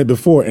 and I've done it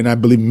before, and I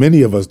believe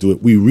many of us do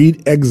it. We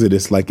read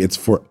Exodus like it's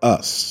for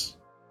us.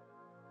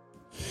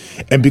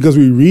 And because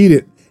we read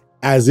it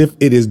as if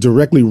it is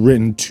directly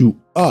written to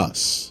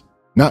us,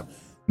 not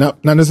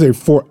necessarily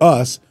for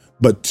us,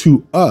 but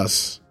to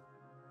us,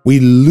 we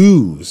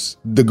lose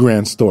the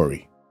grand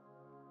story.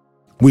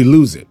 We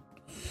lose it.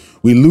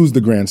 We lose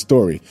the grand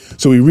story.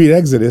 So we read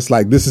Exodus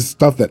like this is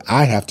stuff that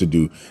I have to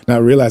do,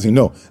 not realizing,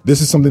 no,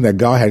 this is something that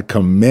God had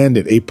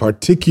commanded a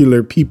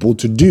particular people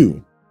to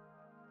do.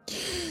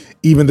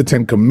 Even the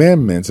 10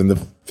 Commandments and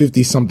the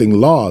 50-something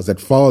laws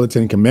that follow the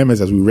 10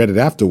 Commandments as we read it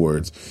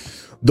afterwards,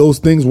 those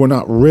things were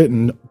not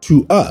written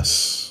to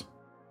us.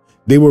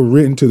 They were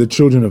written to the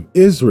children of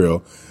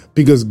Israel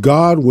because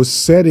God was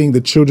setting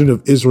the children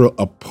of Israel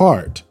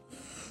apart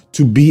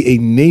to be a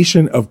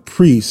nation of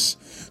priests,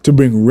 to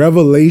bring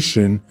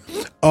revelation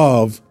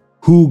of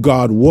who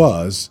God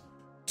was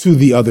to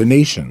the other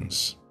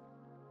nations.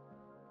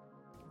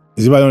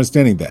 Is anybody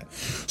understanding that?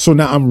 So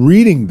now I'm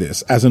reading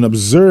this as an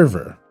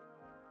observer.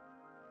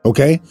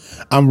 Okay?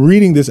 I'm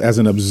reading this as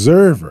an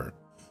observer.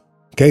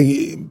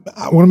 Okay?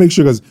 I want to make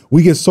sure because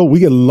we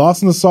get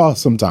lost in the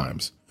sauce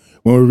sometimes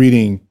when we're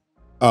reading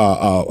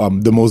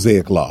the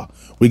Mosaic Law.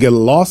 We get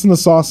lost in the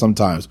sauce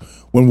sometimes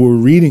when we're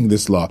reading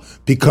this law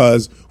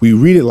because we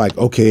read it like,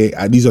 okay,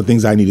 these are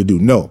things I need to do.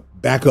 No,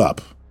 back up.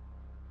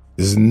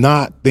 This is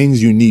not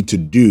things you need to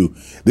do.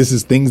 This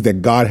is things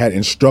that God had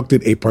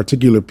instructed a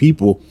particular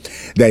people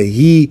that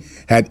he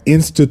had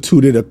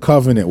instituted a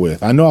covenant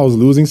with. I know I was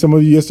losing some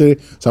of you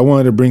yesterday, so I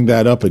wanted to bring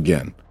that up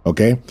again.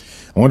 Okay.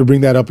 I want to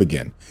bring that up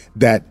again,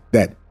 that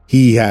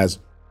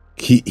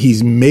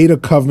he's made a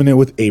covenant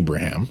with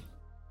Abraham,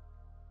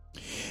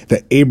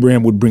 that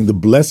Abraham would bring the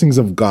blessings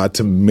of God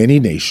to many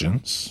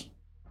nations.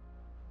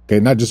 Okay.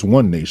 Not just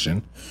one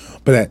nation,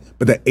 but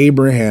that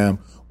Abraham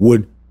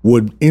would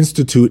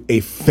institute a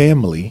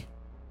family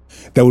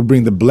that would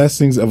bring the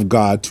blessings of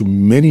God to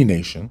many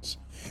nations,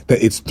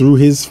 that it's through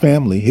his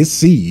family, his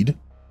seed,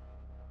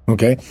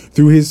 okay,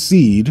 through his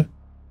seed,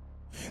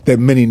 that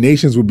many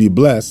nations would be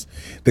blessed,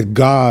 that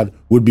God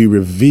would be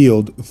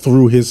revealed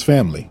through his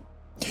family.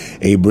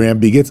 Abraham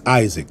begets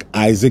Isaac.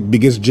 Isaac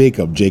begets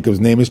Jacob. Jacob's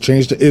name is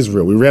changed to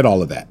Israel. We read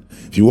all of that.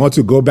 If you want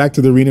to go back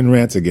to the Read and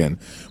Rants again,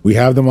 we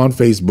have them on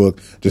Facebook.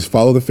 Just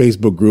follow the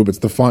Facebook group. It's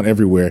the font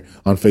everywhere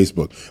on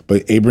Facebook.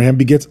 But Abraham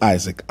begets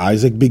Isaac.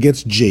 Isaac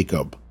begets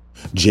Jacob.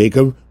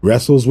 Jacob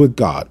wrestles with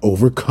God,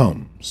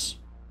 overcomes.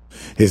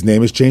 His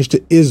name is changed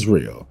to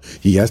Israel.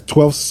 He has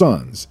 12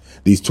 sons.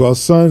 These 12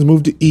 sons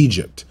moved to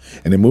Egypt.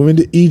 And then moving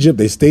to Egypt,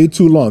 they stayed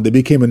too long. They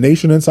became a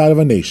nation inside of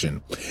a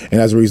nation. And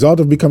as a result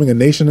of becoming a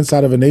nation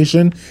inside of a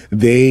nation,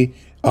 they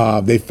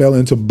fell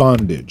into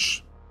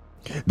bondage.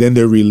 Then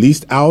they're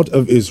released out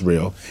of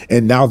Israel,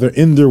 and now they're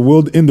in the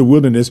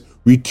wilderness,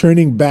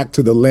 returning back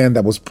to the land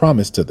that was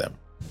promised to them.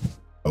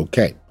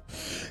 Okay.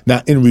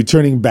 Now, in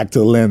returning back to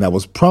the land that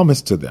was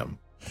promised to them,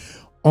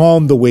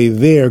 on the way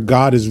there,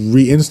 God is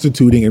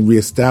reinstituting and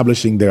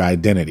reestablishing their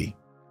identity.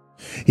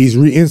 He's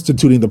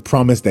reinstituting the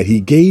promise that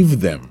he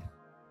gave them.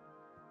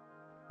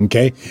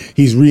 Okay.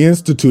 He's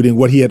reinstituting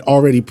what he had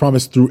already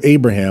promised through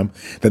Abraham,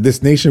 that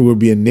this nation will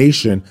be a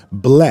nation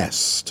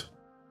blessed.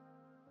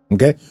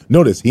 Okay.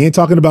 Notice he ain't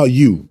talking about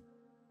you.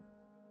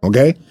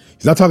 Okay.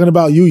 He's not talking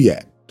about you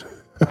yet.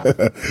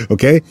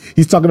 Okay.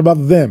 He's talking about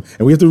them.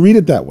 And we have to read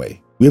it that way.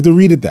 We have to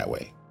read it that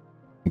way.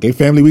 Okay.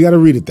 Family, we got to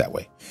read it that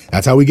way.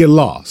 That's how we get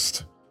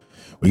lost.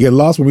 We get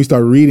lost when we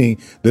start reading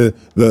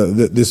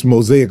this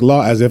Mosaic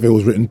law as if it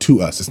was written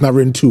to us. It's not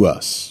written to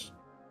us.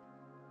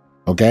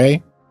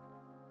 Okay.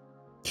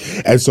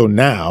 And so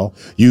now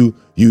so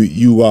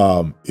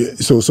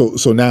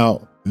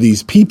now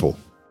these people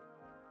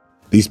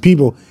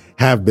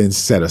have been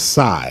set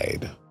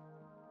aside.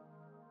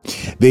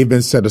 They've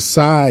been set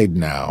aside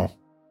now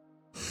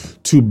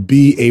to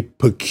be a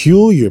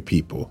peculiar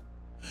people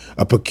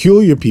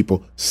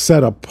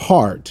set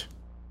apart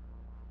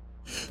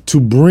to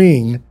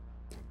bring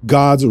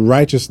God's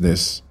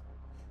righteousness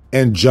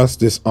and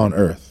justice on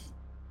earth.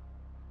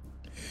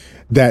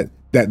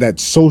 That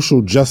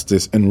social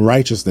justice and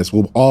righteousness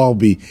will all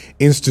be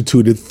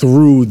instituted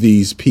through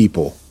these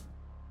people.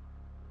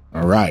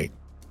 All right.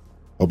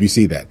 Hope you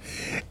see that.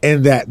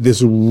 And that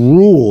this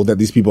rule that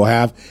these people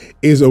have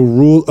is a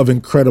rule of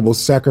incredible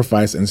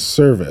sacrifice and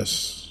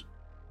service.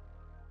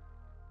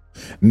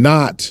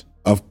 not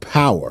of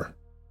power,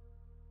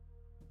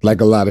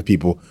 like a lot of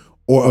people,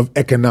 or of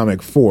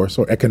economic force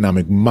or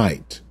economic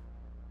might,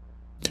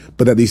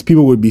 but that these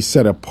people would be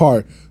set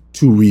apart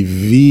to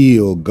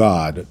reveal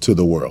God to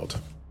the world.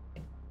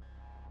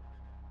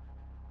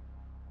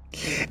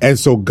 And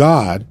so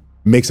God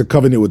makes a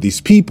covenant with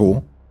these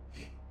people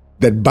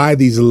that by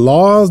these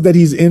laws that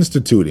he's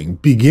instituting,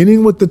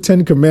 beginning with the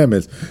 10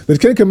 Commandments, the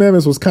 10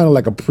 Commandments was kind of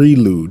like a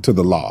prelude to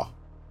the law.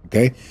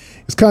 Okay.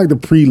 It's kind of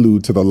like the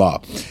prelude to the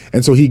law.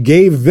 And so he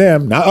gave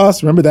them, not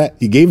us, remember that,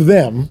 he gave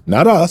them,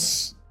 not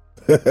us,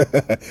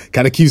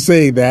 kind of keep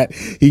saying that,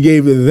 he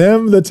gave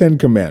them the 10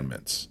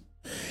 Commandments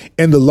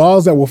and the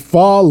laws that will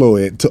follow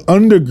it to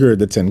undergird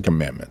the 10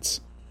 Commandments,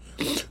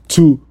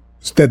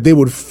 that they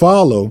would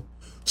follow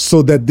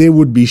so that they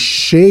would be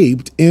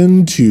shaped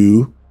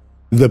into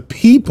the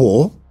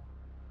people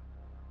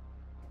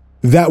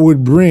that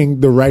would bring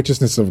the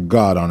righteousness of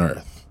God on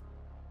earth.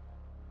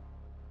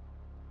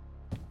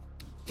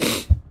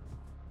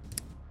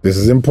 This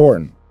is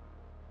important.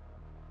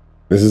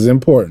 This is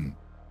important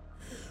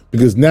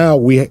because now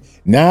we're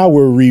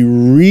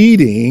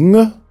rereading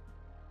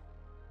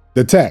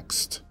the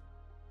text.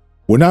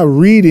 We're not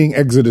reading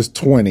Exodus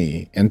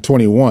 20 and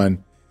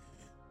 21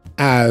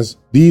 as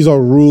these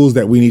are rules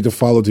that we need to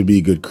follow to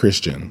be good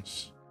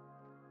Christians.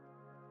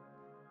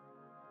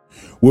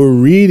 We're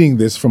reading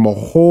this from a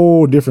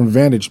whole different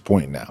vantage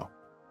point now.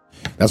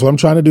 That's what I'm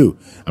trying to do.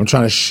 I'm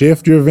trying to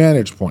shift your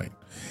vantage point.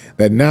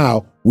 That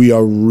now we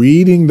are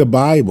reading the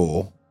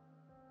Bible,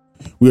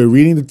 we are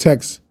reading the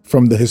text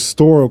from the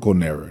historical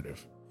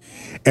narrative,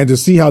 and to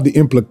see how the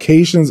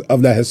implications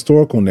of that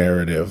historical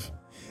narrative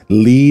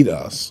lead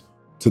us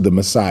to the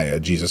Messiah,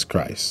 Jesus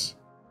Christ,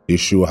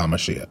 Yeshua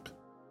HaMashiach.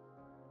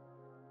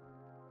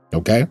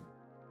 Okay?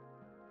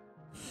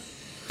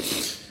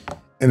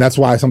 And that's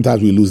why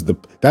sometimes we lose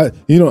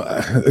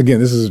again,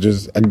 this is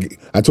just,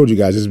 I told you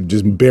guys,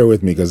 just bear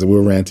with me because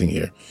we're ranting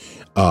here.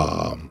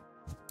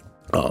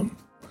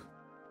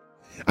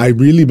 I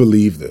really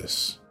believe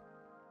this,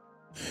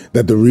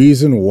 that the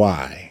reason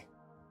why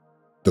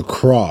the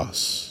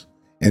cross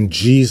and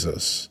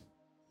Jesus,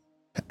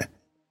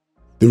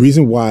 the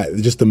reason why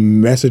just the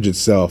message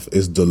itself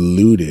is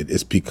diluted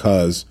is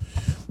because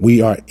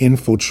we are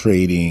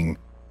infiltrating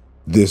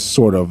this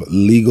sort of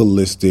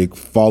legalistic,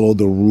 follow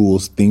the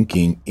rules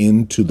thinking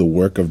into the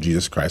work of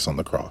Jesus Christ on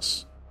the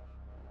cross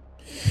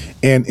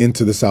and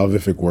into the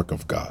salvific work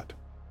of God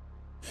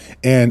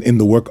and in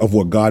the work of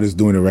what God is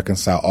doing to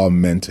reconcile all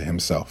men to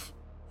himself.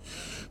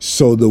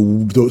 So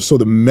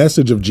the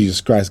message of Jesus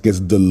Christ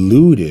gets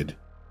diluted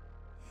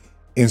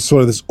in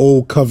sort of this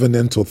old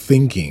covenantal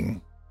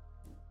thinking.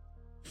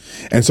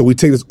 And so we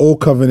take this old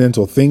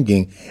covenantal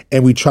thinking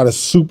and we try to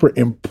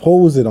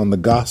superimpose it on the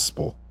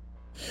gospel,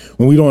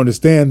 when we don't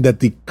understand that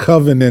the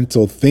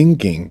covenantal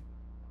thinking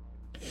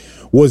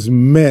was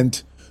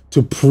meant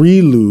to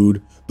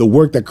prelude the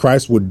work that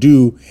Christ would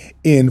do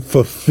in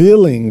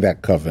fulfilling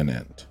that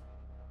covenant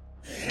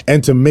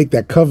and to make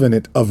that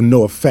covenant of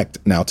no effect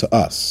now to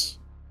us,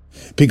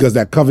 because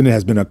that covenant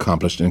has been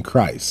accomplished in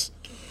Christ.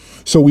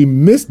 So we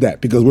miss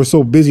that because we're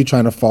so busy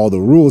trying to follow the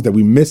rules that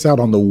we miss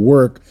out on the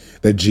work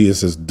that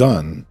Jesus has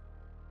done.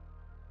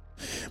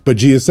 But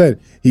Jesus said,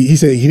 he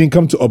said he didn't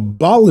come to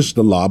abolish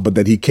the law, but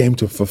that he came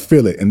to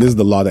fulfill it. And this is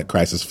the law that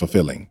Christ is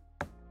fulfilling.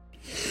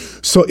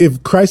 So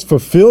if Christ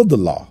fulfilled the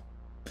law,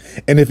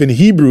 and if in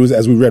Hebrews,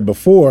 as we read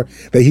before,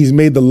 that he's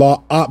made the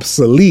law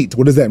obsolete,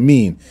 what does that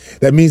mean?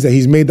 That means that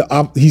he's made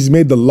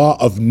the law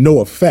of no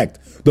effect.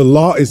 The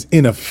law is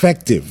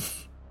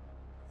ineffective.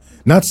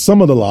 Not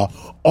some of the law,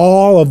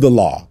 all of the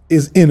law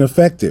is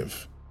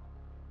ineffective.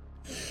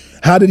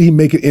 How did he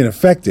make it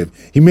ineffective?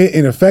 He made it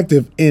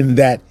ineffective in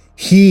that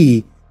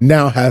he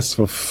now has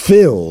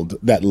fulfilled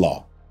that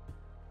law.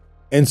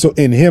 And so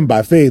in him,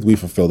 by faith, we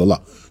fulfill the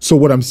law. So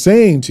what I'm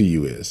saying to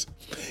you is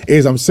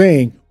I'm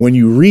saying when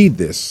you read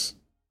this,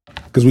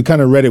 because we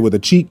kind of read it with a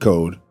cheat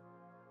code,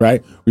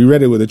 right? We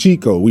read it with a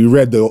cheat code. We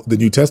read the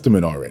New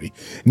Testament already.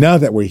 Now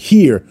that we're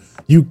here,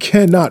 you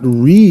cannot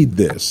read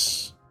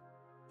this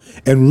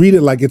and read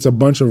it like it's a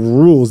bunch of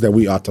rules that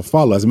we ought to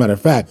follow. As a matter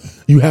of fact,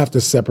 you have to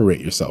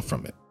separate yourself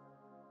from it.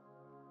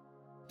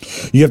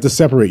 You have to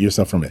separate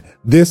yourself from it.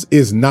 This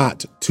is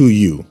not to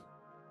you.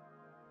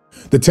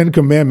 The 10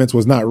 Commandments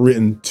was not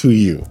written to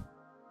you.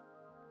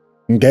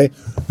 Okay?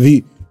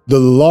 The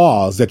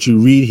laws that you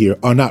read here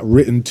are not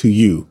written to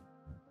you.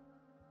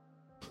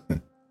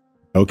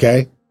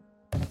 Okay?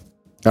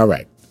 All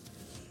right.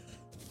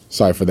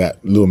 Sorry for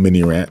that little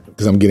mini rant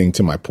because I'm getting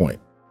to my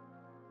point.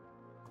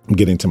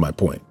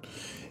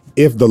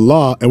 If the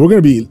law, and we're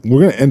going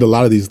to end a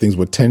lot of these things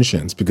with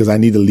tensions because I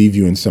need to leave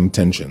you in some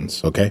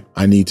tensions. Okay.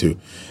 I need to,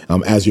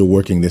 as you're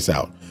working this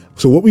out.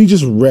 So what we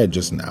just read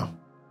just now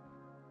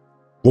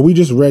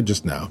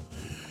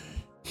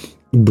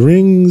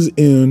brings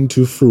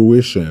into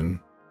fruition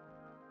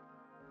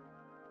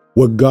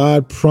what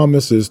God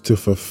promises to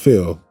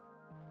fulfill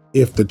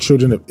if the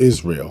children of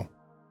Israel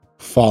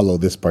follow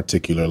this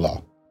particular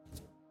law.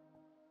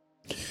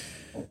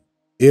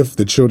 if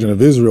the children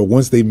of Israel,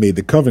 once they made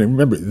the covenant,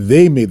 remember,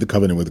 they made the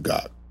covenant with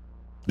God.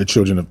 The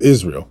children of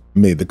Israel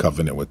made the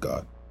covenant with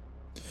God.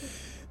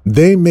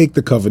 They make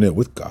the covenant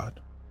with God.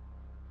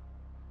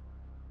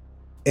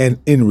 And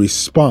in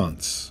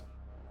response,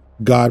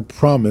 God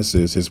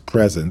promises his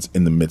presence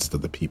in the midst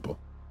of the people.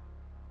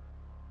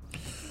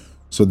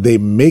 So they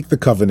make the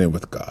covenant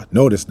with God.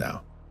 Notice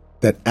now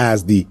that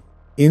as the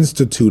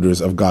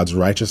institutors of God's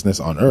righteousness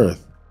on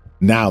earth,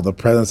 now the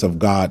presence of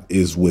God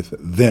is with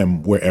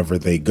them wherever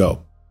they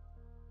go.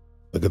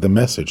 Look at the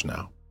message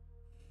now.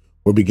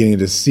 We're beginning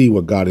to see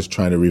what God is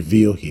trying to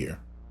reveal here,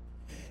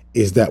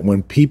 is that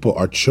when people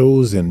are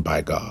chosen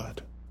by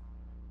God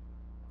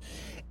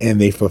and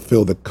they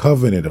fulfill the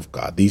covenant of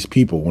God, these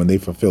people, when they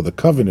fulfill the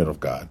covenant of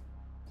God,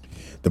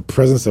 the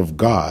presence of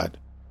God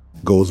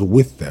goes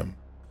with them.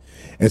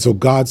 And so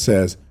God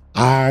says,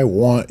 I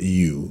want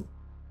you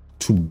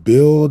to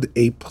build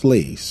a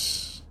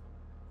place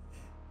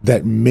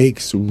that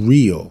makes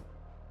real,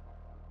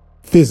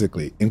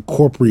 physically, in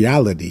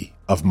corporeality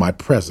of my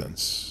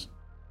presence.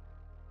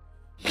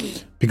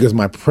 Because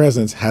my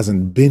presence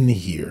hasn't been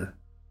here.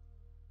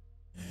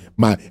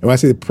 When I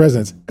say the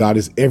presence, God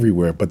is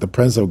everywhere, but the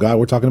presence of God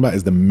we're talking about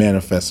is the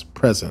manifest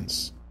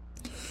presence.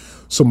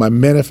 So my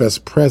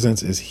manifest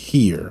presence is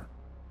here.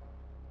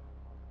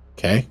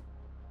 Okay?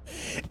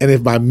 And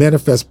if my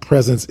manifest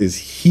presence is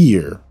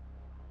here,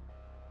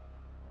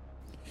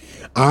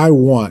 I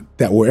want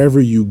that wherever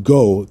you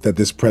go, that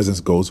this presence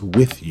goes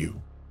with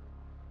you.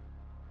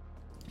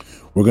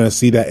 We're going to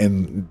see that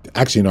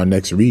in our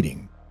next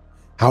reading.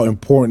 How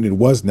important it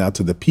was now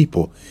to the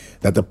people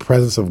that the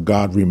presence of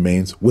God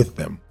remains with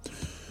them.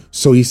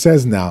 So he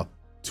says now,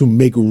 to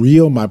make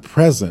real my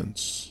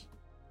presence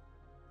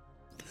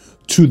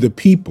to the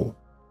people,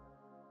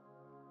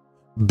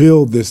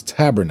 build this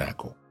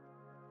tabernacle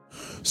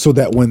so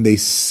that when they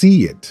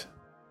see it,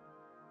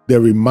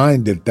 they're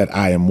reminded that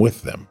I am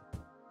with them.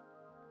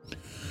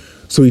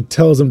 So he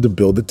tells them to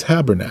build the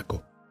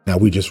tabernacle. Now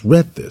we just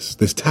read this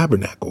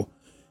tabernacle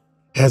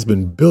has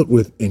been built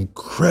with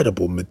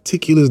incredible,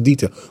 meticulous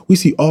detail. We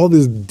see all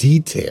this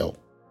detail.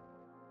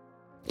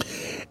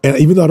 And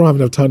even though I don't have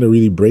enough time to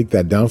really break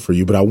that down for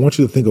you, but I want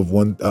you to think of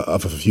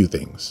of a few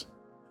things.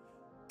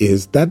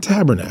 Is that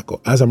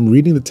tabernacle, as I'm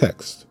reading the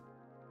text,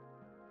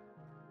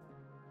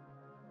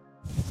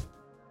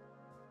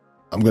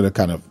 I'm going to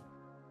kind of,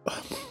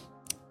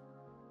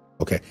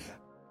 okay,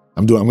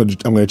 I'm going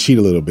to cheat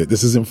a little bit.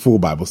 This isn't full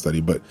Bible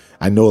study, but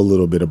I know a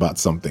little bit about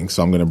something,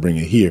 so I'm going to bring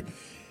it here.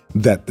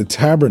 That the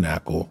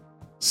tabernacle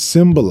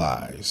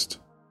symbolized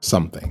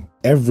something.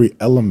 Every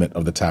element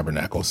of the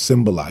tabernacle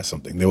symbolized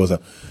something. There was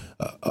a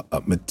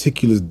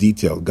meticulous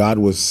detail. God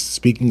was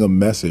speaking a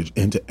message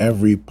into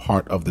every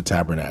part of the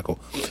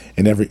tabernacle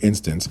in every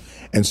instance.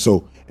 And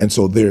so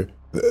there,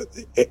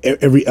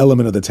 every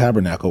element of the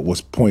tabernacle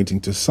was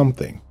pointing to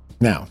something.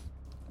 Now,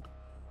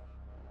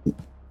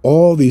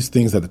 all these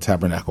things that the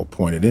tabernacle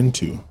pointed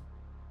into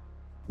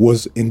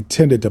was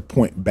intended to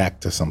point back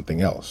to something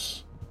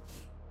else.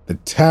 The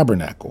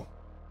tabernacle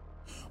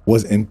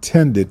was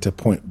intended to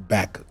point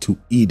back to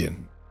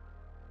Eden,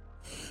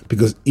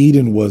 because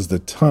Eden was the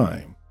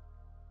time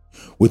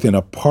within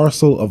a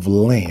parcel of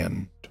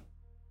land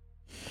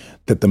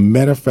that the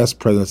manifest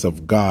presence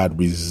of God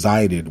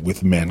resided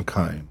with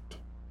mankind.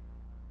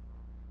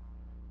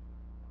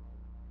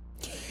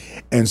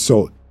 And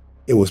so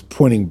it was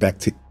pointing back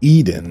to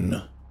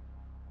Eden.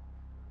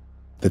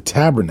 The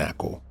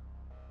tabernacle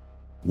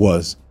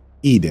was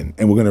Eden.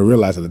 And we're going to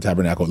realize that the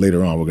tabernacle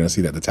later on, we're going to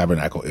see that the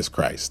tabernacle is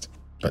Christ.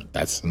 But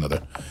that's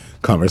another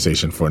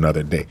conversation for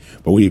another day.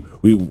 But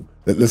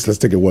let's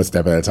take it one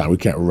step at a time. We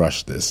can't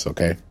rush this,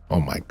 okay? Oh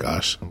my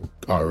gosh, I'm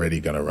already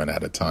going to run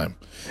out of time.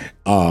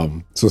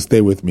 So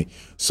stay with me.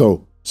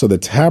 So the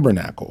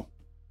tabernacle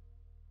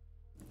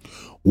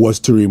was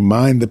to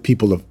remind the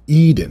people of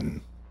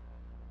Eden.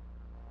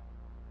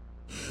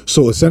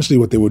 So essentially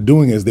what they were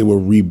doing is they were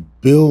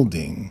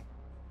rebuilding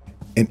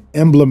an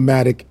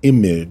emblematic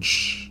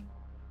image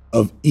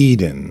of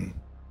Eden.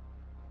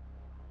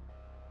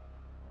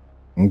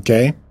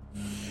 Okay?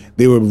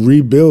 They were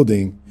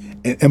rebuilding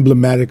an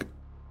emblematic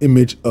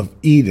image of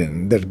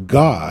Eden, that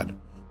God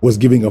was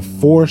giving a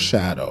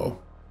foreshadow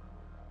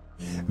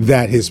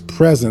that his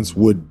presence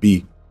would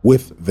be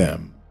with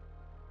them.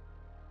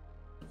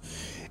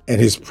 And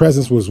his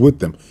presence was with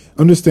them.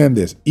 Understand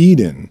this,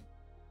 Eden,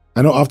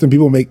 I know often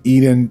people make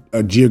Eden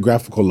a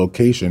geographical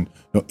location.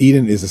 No,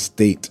 Eden is a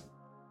state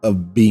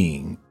of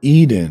being.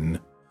 Eden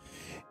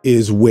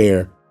is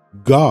where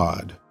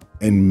God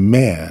and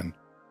man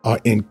are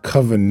in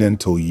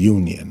covenantal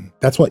union.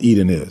 That's what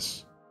Eden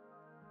is.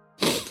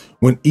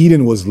 When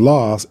Eden was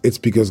lost, it's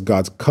because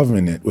God's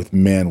covenant with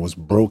man was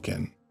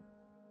broken.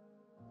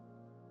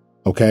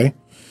 Okay?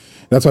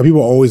 That's why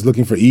people are always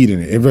looking for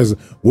Eden. Everybody's,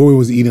 where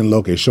was Eden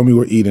located? Show me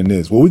where Eden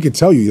is. Well, we could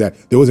tell you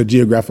that there was a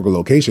geographical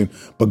location,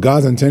 but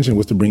God's intention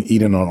was to bring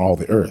Eden on all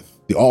the earth.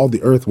 All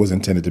the earth was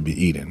intended to be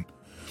Eden.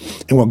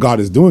 And what God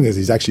is doing is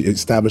he's actually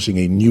establishing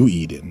a new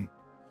Eden.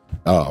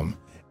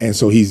 And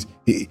so he's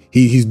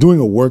doing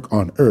a work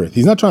on earth.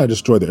 He's not trying to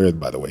destroy the earth,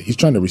 by the way. He's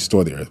trying to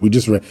restore the earth. We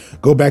just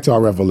go back to our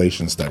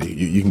Revelation study.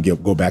 You can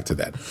go back to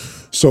that.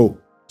 So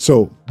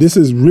this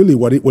is really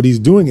what he's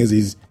doing is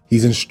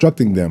he's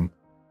instructing them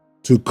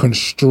to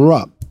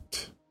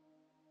construct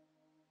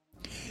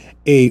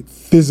a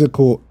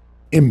physical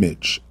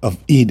image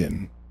of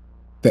Eden,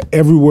 that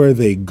everywhere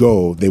they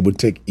go, they would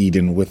take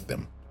Eden with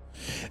them.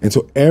 And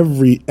so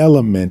every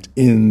element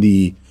in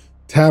the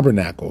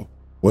tabernacle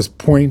was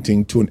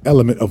pointing to an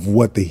element of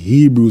what the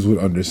Hebrews would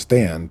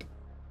understand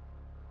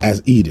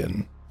as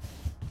Eden.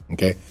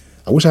 Okay.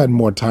 I wish I had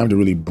more time to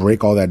really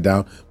break all that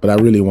down, but I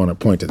really want to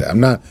point to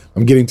that.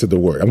 I'm getting to the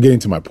word. I'm getting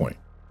to my point.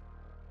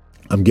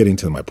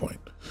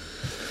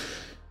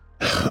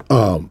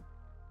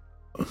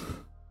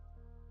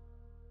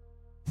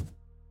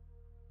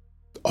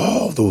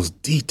 All those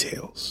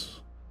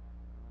details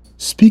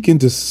speak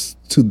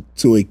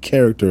to a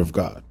character of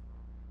God.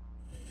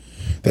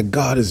 That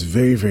God is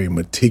very, very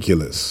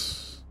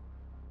meticulous.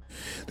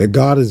 That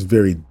God is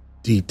very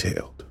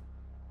detailed.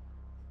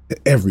 That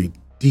every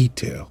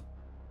detail,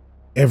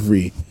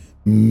 every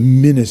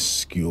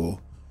minuscule,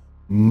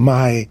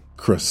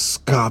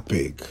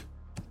 microscopic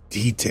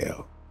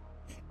detail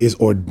is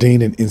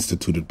ordained and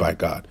instituted by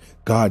God.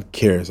 God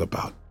cares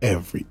about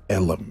every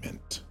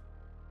element.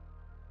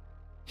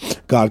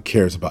 God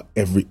cares about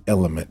every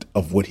element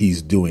of what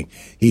he's doing.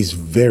 He's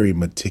very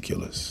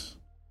meticulous.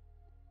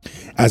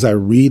 As I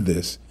read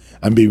this,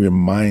 I'm being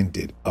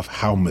reminded of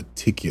how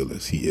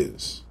meticulous he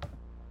is.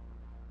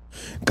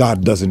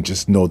 God doesn't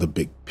just know the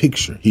big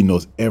picture. He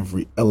knows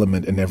every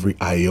element and every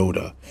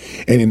iota.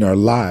 And in our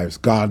lives,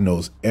 God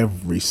knows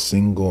every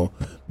single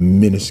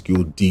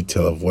minuscule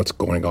detail of what's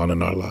going on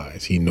in our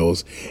lives. He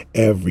knows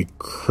every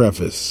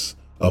crevice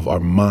of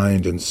our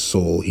mind and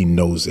soul. He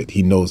knows it.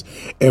 He knows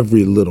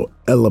every little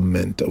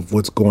element of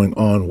what's going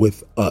on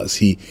with us.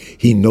 He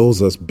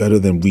knows us better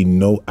than we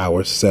know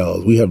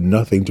ourselves. We have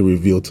nothing to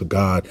reveal to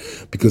God,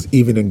 because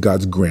even in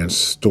God's grand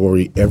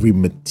story, every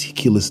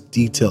meticulous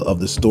detail of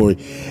the story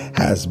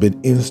has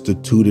been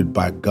instituted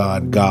by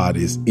God. God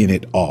is in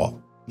it all.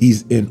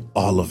 He's in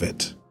all of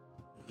it.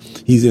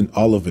 He's in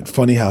all of it.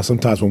 Funny how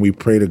sometimes when we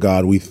pray to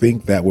God, we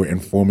think that we're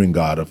informing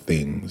God of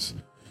things,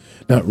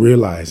 not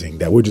realizing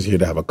that we're just here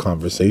to have a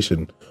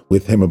conversation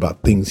with him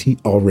about things he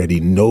already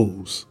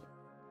knows.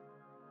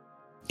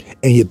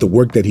 And yet the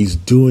work that he's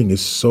doing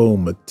is so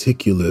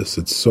meticulous.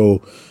 It's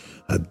so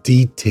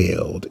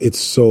detailed. It's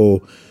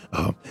so,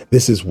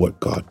 this is what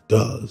God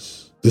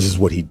does. This is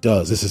what he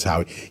does. This is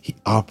how he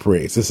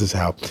operates. This is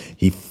how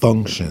he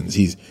functions.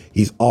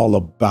 He's all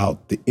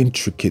about the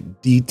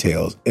intricate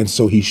details. And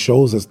so he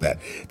shows us that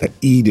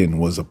Eden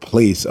was a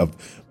place of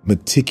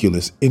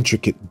meticulous,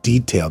 intricate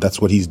detail. That's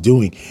what he's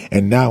doing.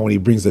 And now when he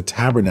brings the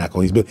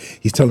tabernacle,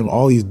 he's telling them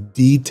all these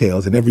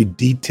details, and every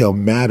detail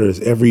matters.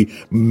 Every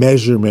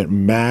measurement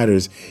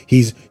matters.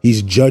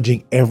 He's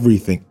judging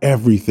everything.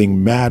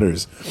 Everything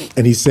matters.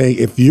 And he's saying,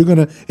 if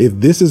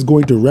this is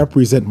going to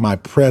represent my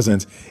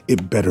presence,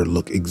 it better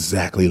look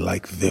exactly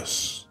like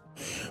this.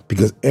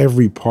 Because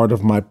every part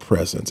of my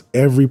presence,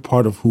 every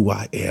part of who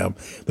I am,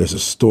 there's a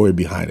story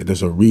behind it.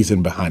 There's a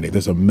reason behind it.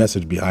 There's a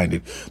message behind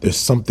it. There's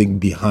something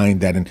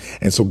behind that.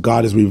 And so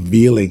God is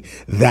revealing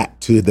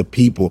that to the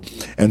people.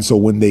 And so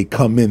when they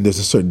come in, there's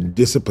a certain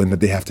discipline that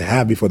they have to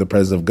have before the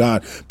presence of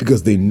God,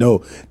 because they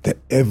know that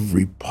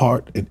every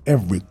part and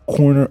every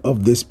corner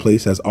of this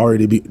place has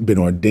already been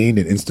ordained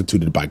and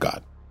instituted by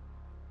God.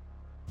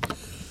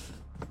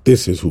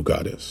 This is who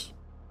God is.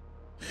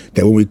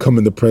 That when we come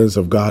in the presence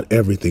of God,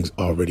 everything's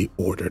already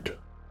ordered.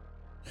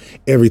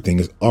 Everything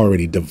is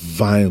already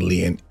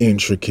divinely and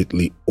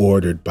intricately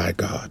ordered by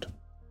God.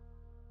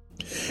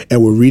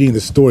 And we're reading the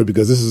story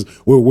because this is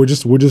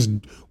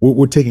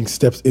we're taking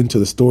steps into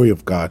the story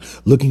of God,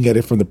 looking at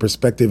it from the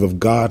perspective of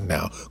God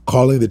now,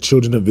 calling the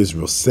children of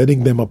Israel,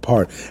 setting them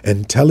apart,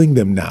 and telling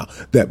them now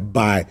that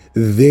by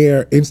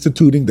their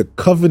instituting the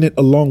covenant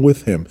along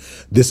with him,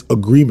 this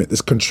agreement,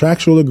 this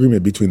contractual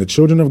agreement between the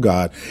children of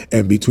God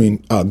and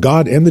between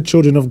God and the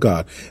children of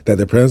God, that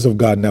the presence of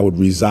God now would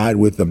reside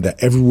with them,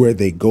 that everywhere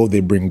they go, they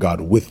bring God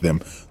with them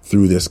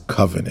through this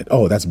covenant.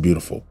 Oh, that's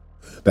beautiful.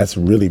 That's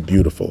really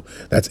beautiful.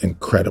 That's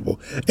incredible.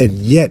 And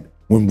yet,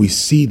 when we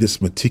see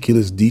this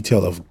meticulous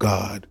detail of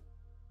God,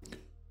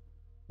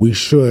 we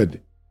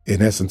should,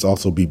 in essence,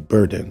 also be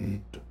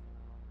burdened.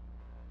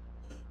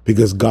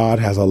 Because God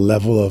has a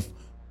level of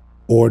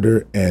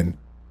order and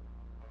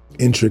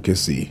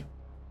intricacy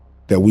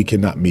that we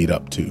cannot meet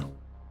up to.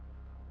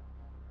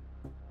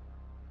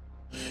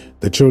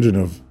 The children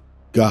of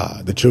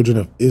God, the children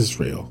of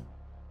Israel,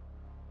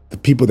 the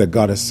people that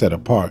God has set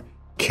apart,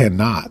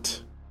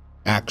 cannot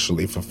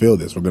actually fulfill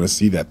this. We're going to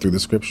see that through the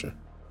scripture.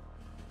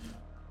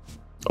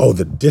 Oh,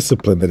 the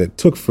discipline that it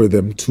took for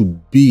them to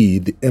be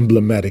the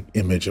emblematic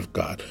image of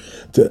God,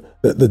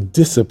 the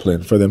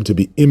discipline for them to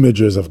be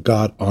imagers of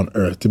God on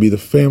earth, to be the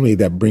family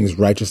that brings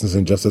righteousness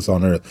and justice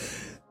on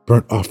earth.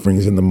 Burnt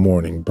offerings in the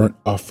morning, burnt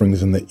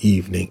offerings in the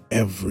evening,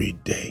 every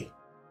day.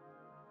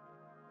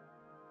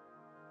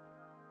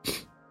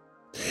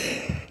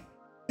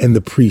 and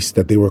the priests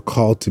that they were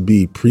called to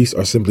be. Priests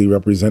are simply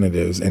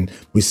representatives, and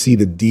we see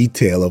the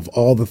detail of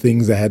all the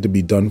things that had to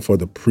be done for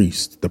the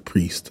priest, the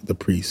priest, the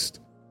priest.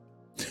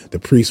 The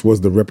priest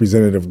was the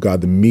representative of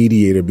God, the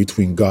mediator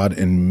between God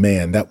and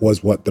man. That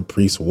was what the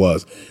priest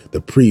was.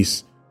 The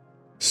priest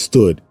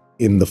stood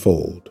in the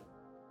fold,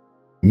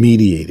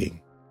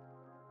 mediating.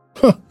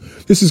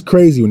 This is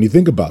crazy when you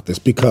think about this,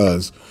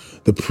 because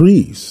the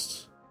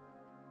priest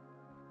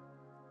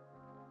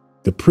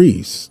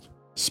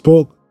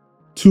spoke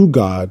to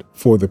God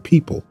for the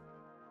people,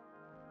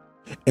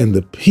 and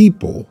the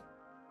people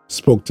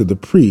spoke to the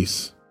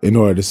priest in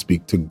order to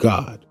speak to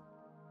God.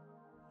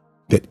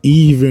 That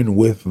even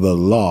with the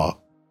law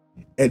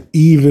and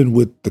even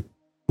with the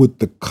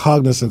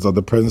cognizance of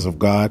the presence of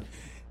God,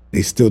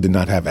 they still did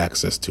not have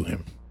access to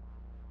him.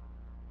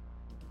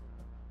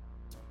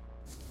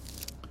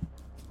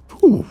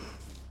 Whew.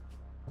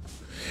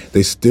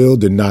 They still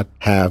did not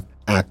have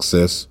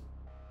access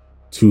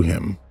to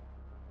him.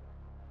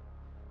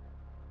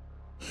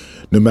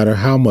 No matter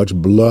how much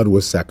blood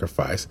was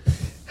sacrificed,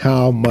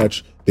 how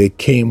much they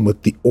came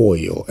with the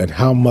oil, and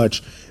how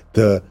much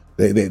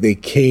they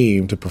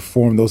came to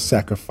perform those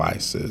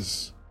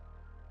sacrifices,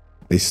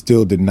 they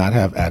still did not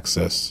have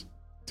access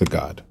to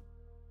God.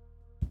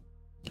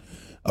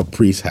 A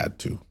priest had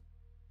to.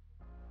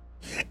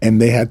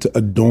 And they had to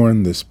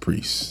adorn this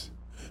priest,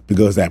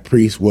 because that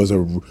priest was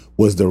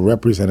the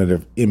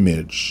representative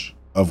image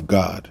of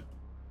God.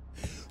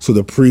 So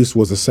the priest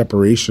was a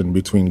separation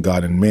between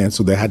God and man.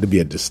 So there had to be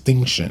a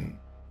distinction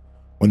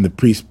when the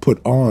priest put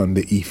on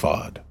the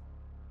ephod.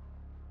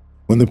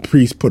 When the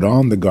priest put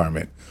on the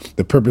garment,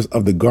 the purpose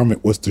of the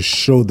garment was to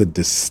show the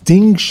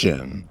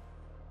distinction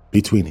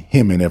between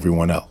him and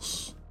everyone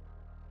else.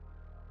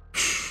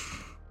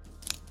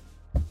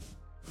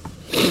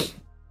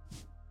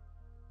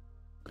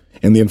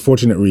 And the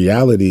unfortunate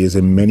reality is,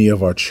 in many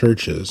of our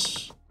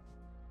churches,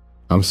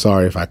 I'm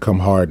sorry if I come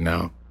hard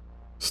now.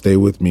 Stay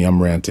with me,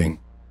 I'm ranting.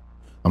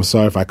 I'm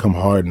sorry if I come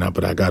hard now,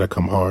 but I gotta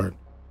come hard.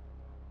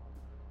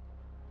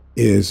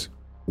 Is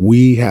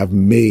we have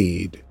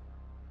made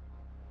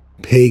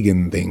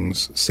pagan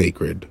things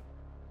sacred.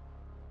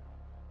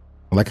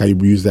 I like how you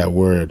use that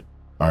word,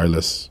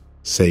 Arliss,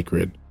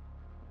 sacred.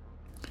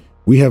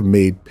 We have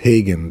made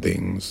pagan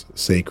things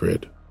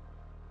sacred.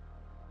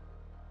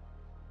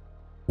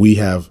 We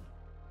have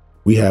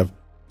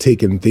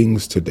taken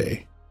things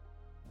today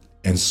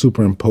and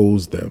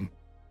superimposed them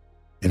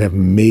and have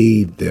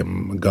made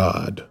them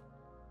God.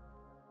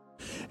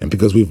 And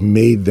because we've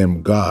made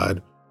them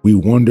God, we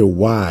wonder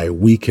why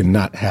we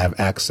cannot have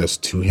access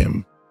to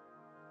him.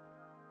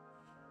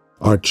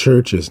 Our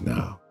churches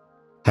now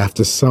have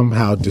to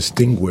somehow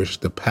distinguish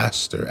the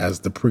pastor as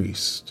the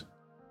priest.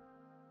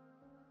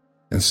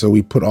 And so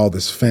we put all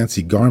this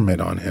fancy garment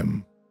on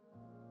him.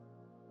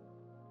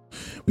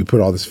 We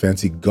put all this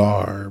fancy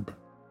garb,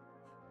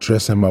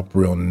 dress him up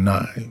real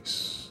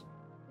nice.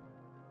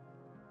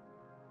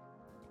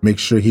 Make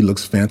sure he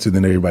looks fancier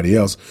than everybody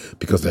else,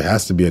 because there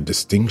has to be a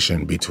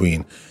distinction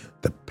between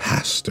the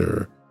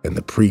pastor and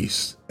the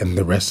priest and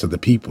the rest of the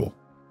people.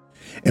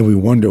 And we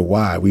wonder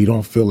why we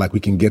don't feel like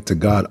we can get to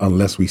God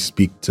unless we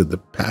speak to the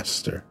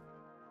pastor.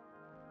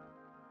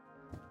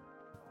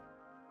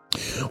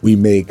 We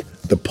make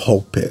the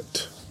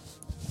pulpit.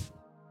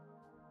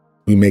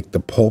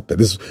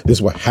 This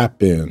is what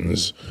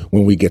happens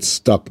when we get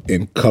stuck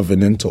in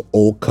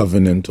old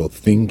covenantal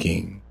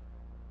thinking.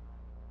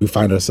 We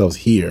find ourselves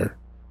here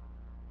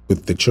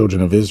with the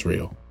children of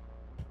Israel,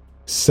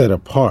 set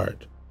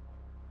apart,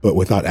 but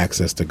without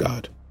access to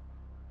God.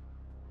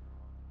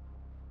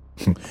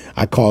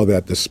 I call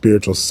that the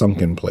spiritual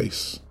sunken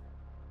place.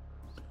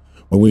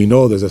 When we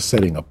know there's a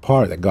setting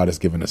apart, that God has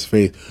given us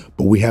faith,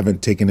 but we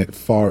haven't taken it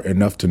far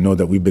enough to know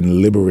that we've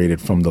been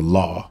liberated from the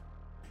law,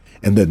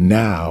 and that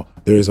now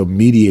there is a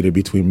mediator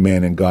between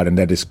man and God, and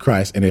that is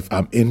Christ. And if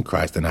I'm in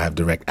Christ, then I have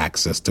direct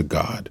access to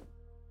God.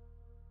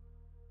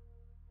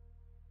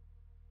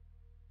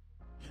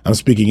 I'm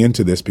speaking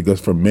into this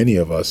because for many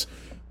of us,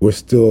 we're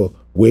still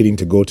waiting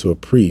to go to a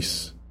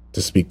priest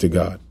to speak to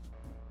God.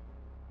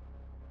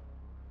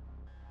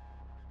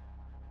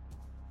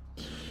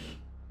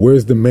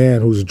 Where's the man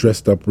who's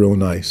dressed up real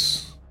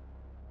nice?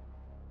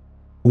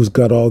 Who's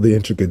got all the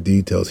intricate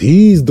details?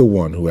 He's the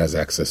one who has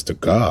access to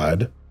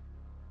God.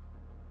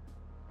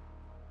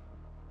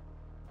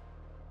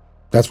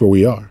 That's where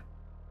we are.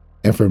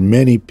 And for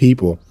many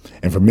people,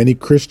 and for many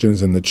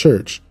Christians in the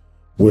church,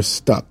 we're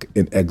stuck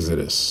in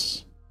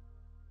Exodus.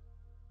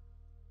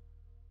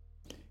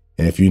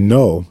 And if you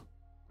know,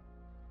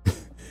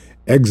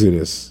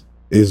 Exodus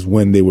is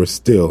when they were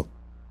still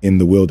in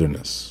the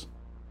wilderness.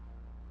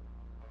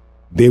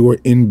 They were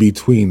in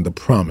between the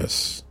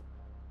promise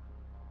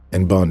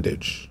and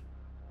bondage.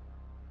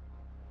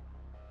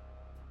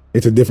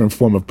 It's a different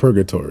form of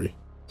purgatory.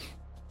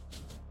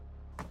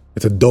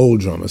 It's a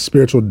doldrum, a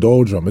spiritual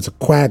doldrum. It's a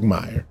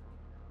quagmire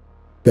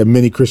that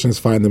many Christians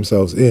find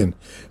themselves in,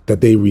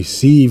 that they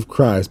receive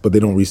Christ, but they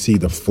don't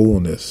receive the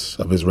fullness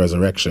of his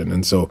resurrection.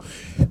 And so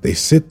they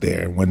sit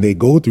there, and when they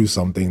go through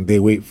something, they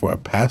wait for a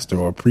pastor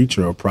or a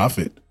preacher or a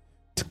prophet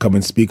to come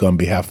and speak on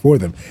behalf for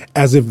them,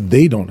 as if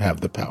they don't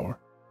have the power.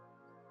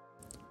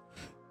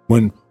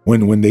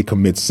 When they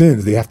commit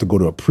sins, they have to go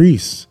to a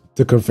priest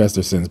to confess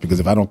their sins, because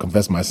if I don't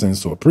confess my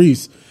sins to a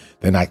priest,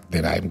 then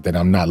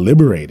I'm not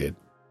liberated.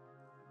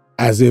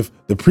 As if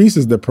the priest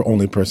is the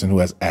only person who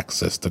has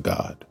access to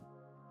God.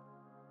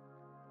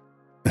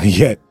 And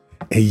yet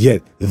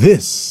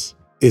this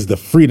is the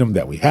freedom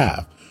that we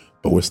have,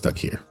 but we're stuck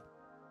here.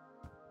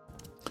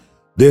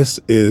 This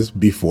is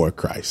before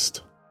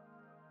Christ.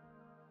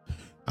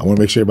 I want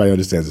to make sure everybody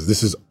understands this.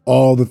 This is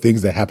all the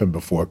things that happened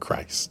before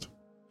Christ.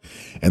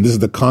 And this is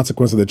the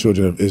consequence of the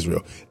children of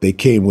Israel. They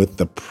came with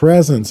the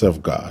presence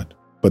of God,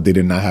 but they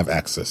did not have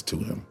access to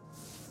him.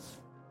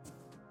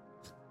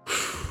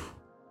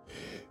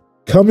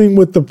 Coming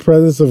with the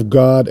presence of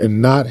God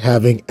and not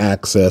having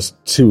access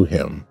to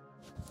him.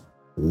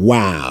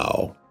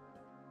 Wow.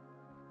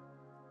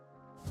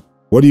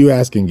 What are you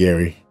asking,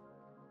 Gary?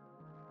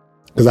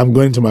 Because I'm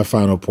going to my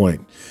final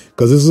point,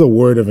 because this is a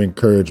word of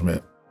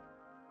encouragement.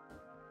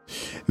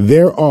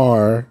 There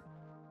are,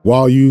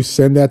 while you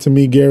send that to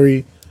me,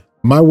 Gary,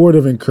 my word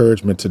of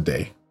encouragement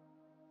today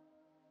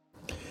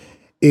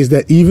is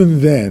that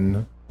even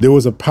then, there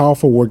was a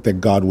powerful work that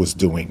God was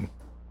doing.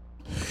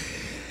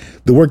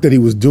 The work that he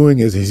was doing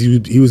is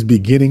he was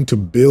beginning to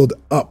build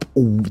up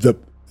the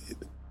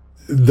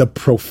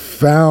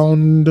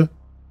profound,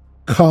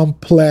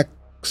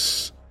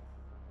 complex,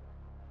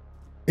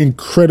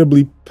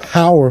 incredibly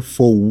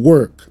powerful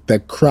work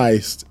that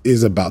Christ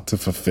is about to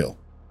fulfill.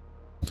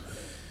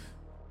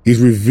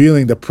 He's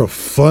revealing the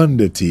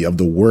profundity of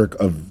the work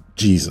of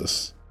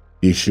Jesus,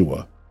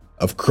 Yeshua,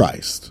 of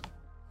Christ.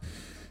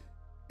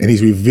 And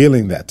he's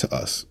revealing that to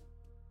us.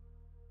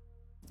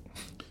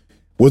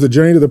 Was the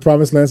journey to the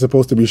promised land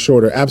supposed to be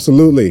shorter?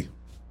 Absolutely.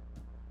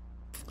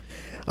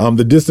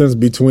 The distance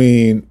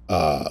between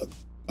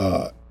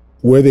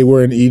where they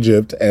were in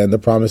Egypt and the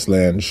promised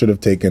land should have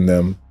taken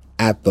them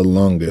at the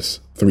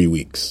longest 3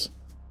 weeks.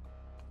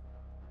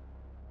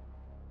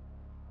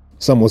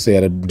 Some will say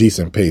at a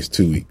decent pace,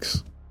 2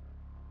 weeks.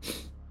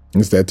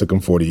 Instead, it took them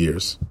 40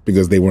 years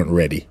because they weren't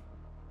ready.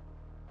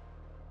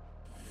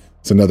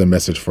 It's another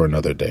message for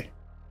another day.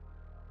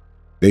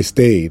 They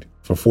stayed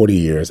for 40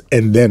 years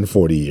and then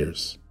 40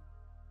 years.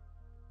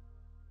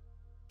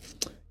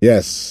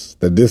 Yes,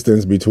 the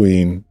distance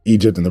between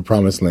Egypt and the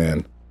promised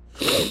land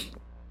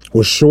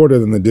was shorter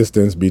than the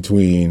distance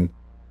between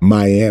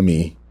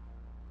Miami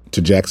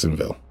to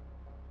Jacksonville.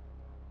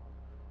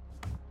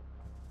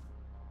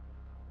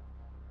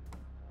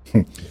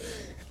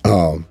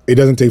 It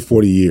doesn't take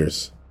 40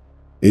 years.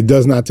 It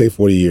does not take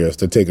 40 years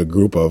to take a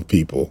group of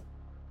people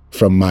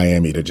from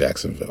Miami to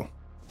Jacksonville.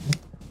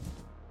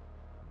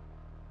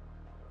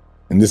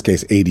 In this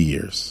case, 80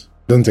 years.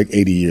 It doesn't take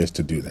 80 years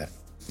to do that.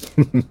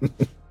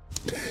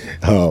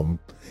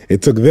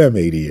 It took them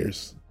 80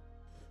 years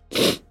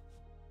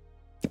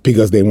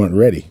because they weren't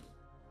ready.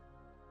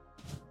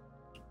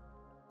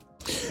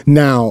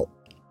 Now,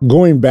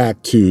 going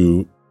back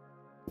to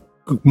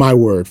my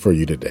word for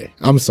you today.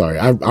 I'm sorry.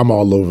 I'm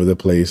all over the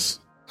place.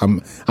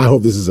 I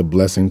hope this is a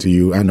blessing to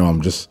you. I know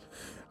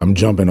I'm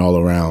jumping all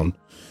around.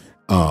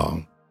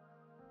 But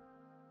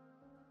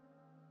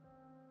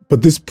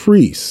this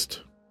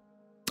priest,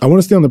 I want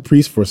to stay on the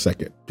priest for a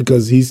second,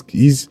 because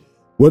he's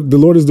what the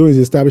Lord is doing is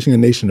establishing a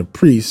nation of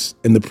priests,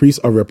 and the priests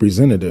are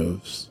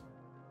representatives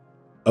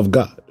of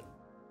God.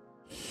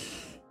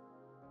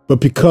 But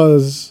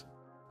because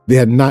they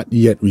had not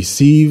yet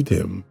received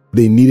him,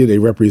 they needed a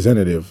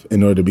representative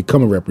in order to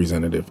become a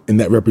representative. And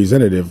that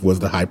representative was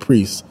the high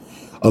priest,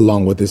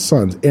 along with his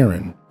sons,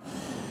 Aaron.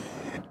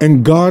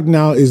 And God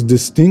now is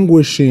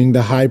distinguishing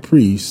the high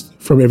priest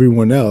from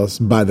everyone else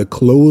by the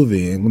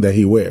clothing that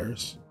he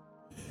wears.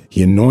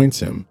 He anoints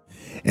him.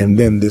 And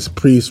then this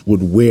priest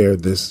would wear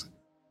this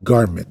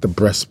garment, the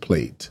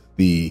breastplate,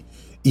 the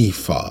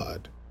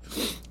ephod,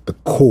 the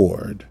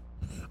cord,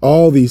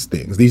 all these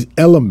things, these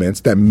elements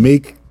that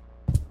make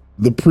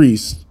the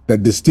priest,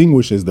 that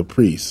distinguishes the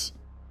priest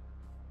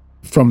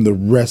from the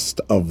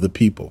rest of the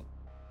people.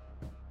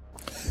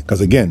 Because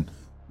again,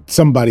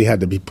 somebody had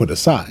to be put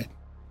aside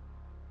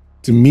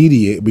to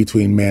mediate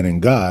between man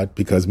and God,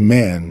 because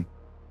man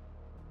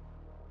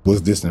was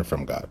distant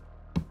from God.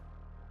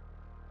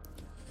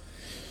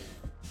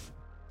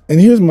 And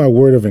here's my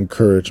word of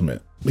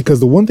encouragement,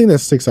 because the one thing that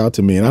sticks out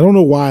to me, and I don't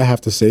know why I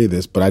have to say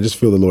this, but I just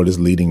feel the Lord is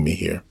leading me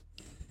here.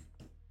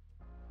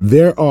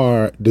 There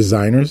are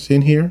designers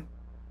in here.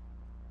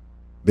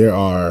 There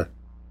are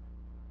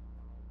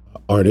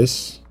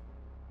artists.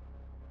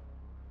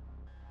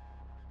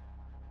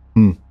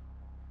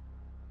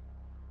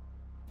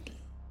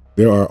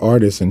 There are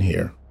artists in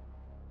here.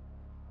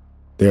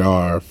 There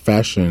are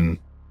fashion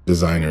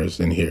designers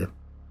in here.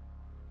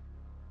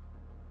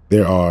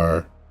 There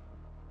are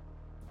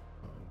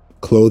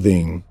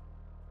clothing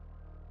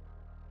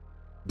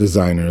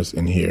designers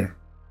in here.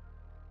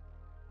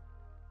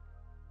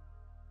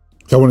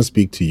 So I want to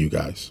speak to you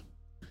guys.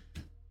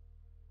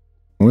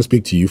 I want to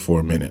speak to you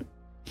for a minute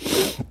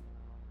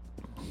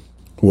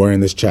who are in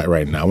this chat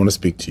right now. I want to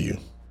speak to you.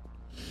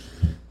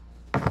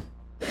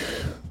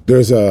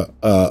 There's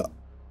a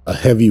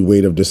heavy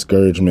weight of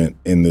discouragement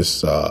in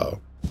this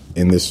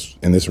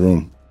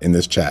room, in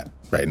this chat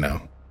right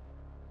now.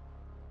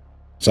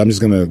 So I'm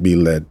just gonna be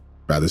led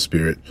by the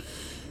Spirit.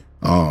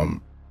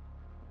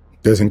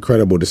 There's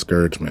incredible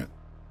discouragement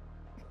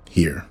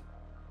here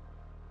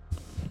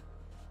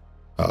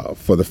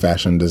for the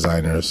fashion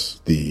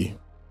designers, the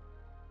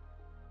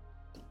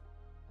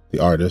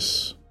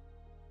artists.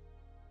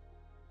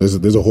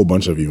 There's a whole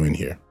bunch of you in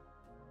here.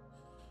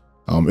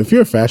 If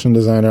you're a fashion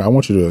designer, I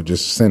want you to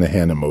just send a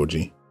hand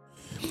emoji.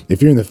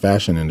 If you're in the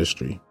fashion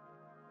industry,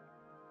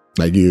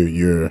 like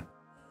you're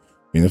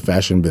in the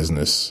fashion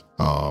business,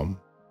 there's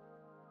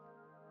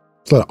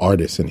a lot of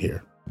artists in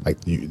here. Like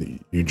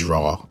you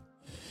draw.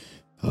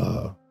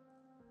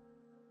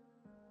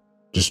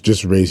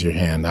 Just raise your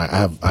hand.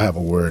 I have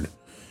a word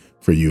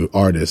for you,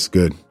 artists.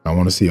 Good. I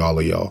want to see all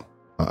of y'all.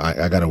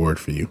 I got a word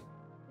for you.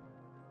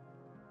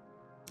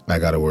 I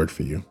got a word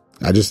for you.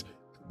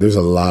 There's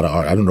a lot of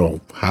art. I don't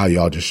know how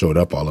y'all just showed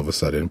up all of a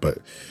sudden, but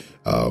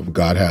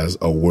God has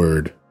a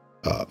word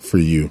for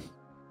you.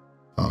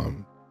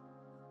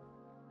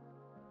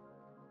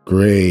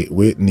 Great,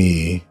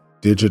 Whitney,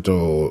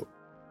 Digital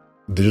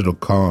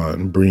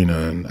Con,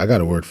 Brina, I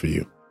got a word for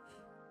you.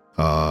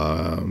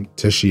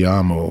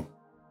 Teshiamo,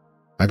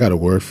 I got a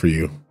word for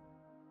you.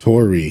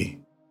 Tori,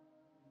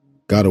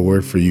 got a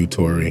word for you,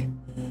 Tori.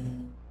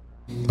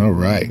 All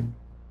right,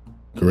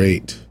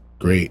 great.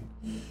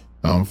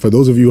 For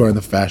those of you who are in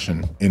the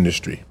fashion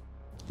industry,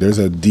 there's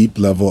a deep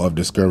level of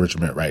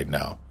discouragement right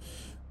now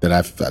that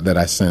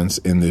I sense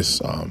in this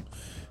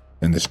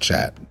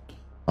chat.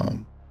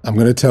 I'm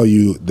going to tell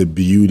you the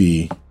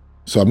beauty.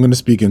 So I'm going to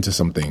speak into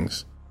some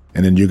things,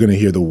 and then you're going to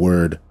hear the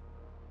word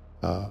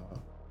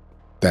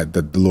that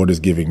the Lord is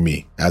giving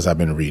me as I've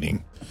been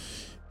reading,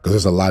 because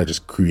there's a lot of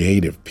just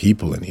creative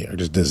people in here,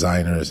 just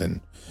designers,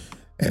 and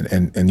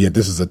yet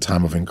this is a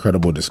time of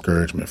incredible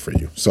discouragement for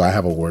you. So I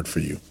have a word for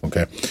you.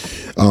 Okay.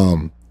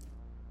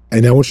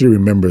 And I want you to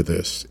remember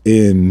this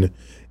in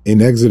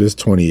Exodus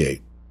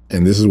 28,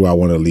 and this is where I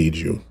want to lead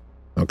you.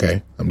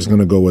 Okay. I'm just going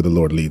to go where the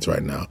Lord leads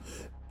right now.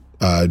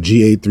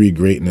 GA3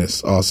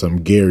 greatness. Awesome.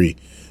 Gary.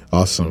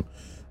 Awesome.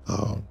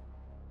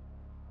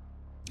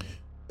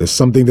 There's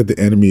something that the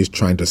enemy is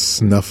trying to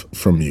snuff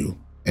from you,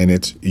 and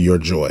it's your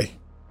joy.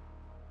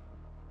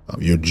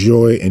 Your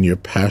joy and your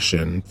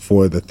passion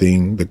for the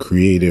thing, the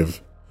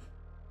creative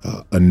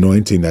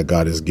anointing that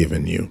God has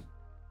given you.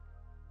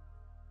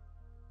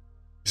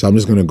 So I'm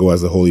just going to go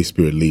as the Holy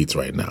Spirit leads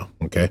right now.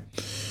 Okay.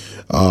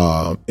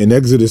 In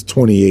Exodus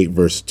 28,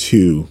 verse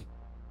 2,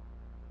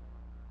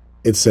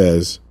 it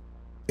says,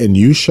 "And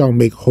you shall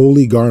make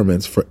holy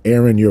garments for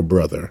Aaron your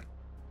brother,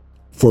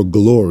 for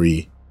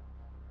glory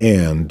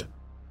and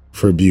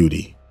for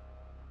beauty."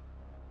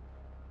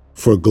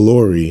 For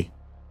glory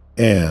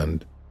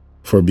and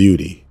for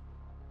beauty.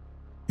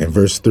 And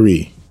verse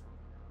 3,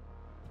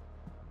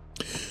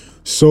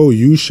 "So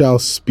you shall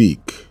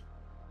speak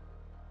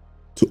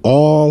to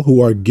all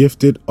who are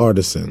gifted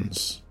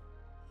artisans,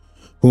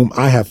 whom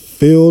I have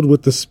filled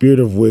with the spirit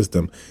of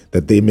wisdom,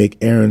 that they make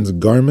Aaron's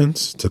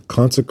garments to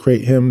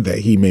consecrate him, that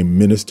he may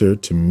minister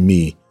to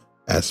me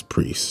as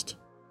priest."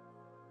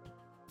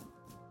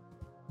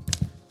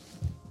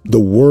 The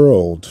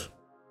world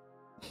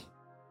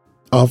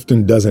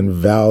often doesn't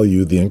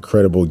value the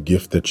incredible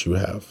gift that you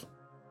have.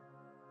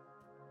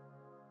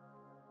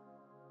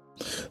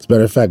 As a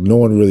matter of fact, no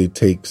one really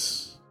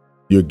takes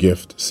your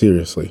gift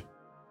seriously.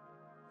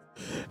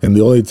 And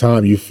the only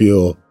time you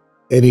feel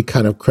any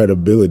kind of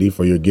credibility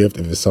for your gift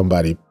is if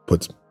somebody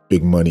puts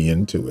big money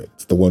into it.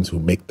 It's the ones who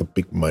make the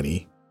big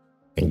money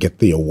and get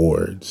the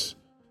awards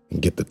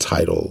and get the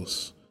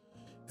titles.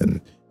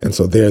 And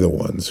so they're the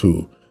ones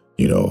who,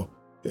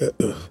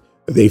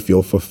 they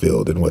feel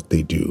fulfilled in what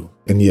they do.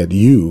 And yet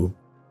you,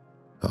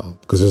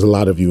 because there's a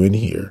lot of you in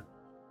here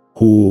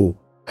who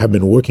have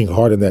been working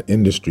hard in that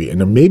industry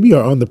and maybe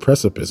are on the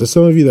precipice. There's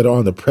some of you that are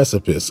on the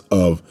precipice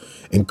of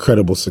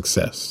incredible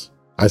success.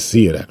 I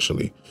see it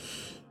actually.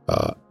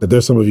 That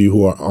there's some of you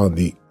who are on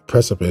the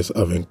precipice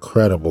of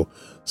incredible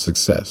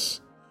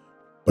success.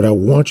 But I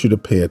want you to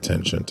pay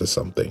attention to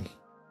something.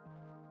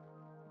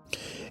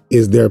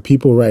 Is there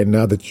people right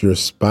now that you're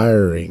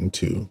aspiring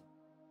to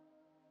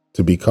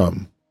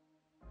become,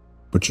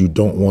 but you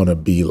don't want to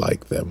be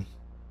like them?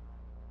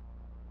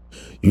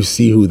 You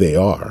see who they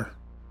are,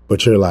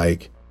 but you're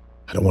like,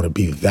 I don't want to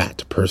be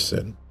that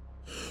person.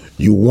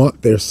 You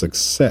want their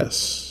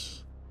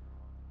success,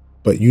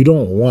 but you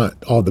don't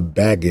want all the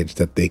baggage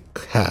that they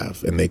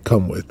have and they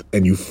come with.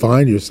 And you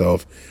find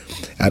yourself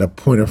at a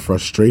point of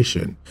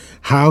frustration.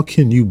 How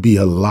can you be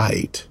a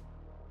light?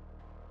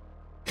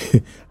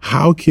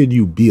 How can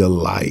you be a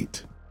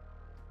light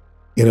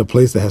in a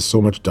place that has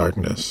so much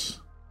darkness?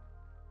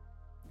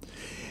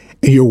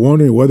 And you're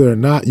wondering whether or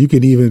not you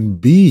can even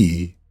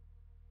be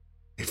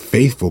a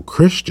faithful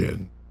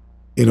Christian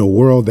in a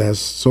world that has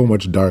so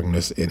much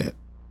darkness in it.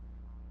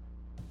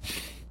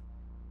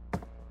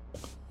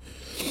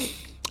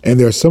 And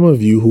there are some of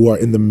you who are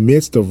in the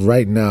midst of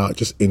right now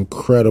just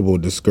incredible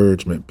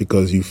discouragement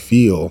because you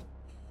feel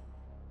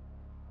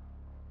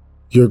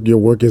your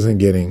work isn't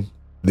getting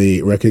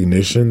the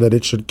recognition that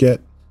it should get.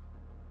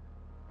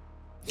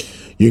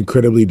 You're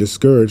incredibly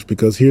discouraged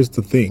because here's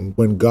the thing.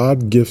 When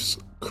God gifts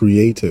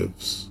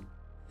creatives,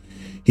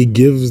 he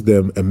gives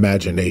them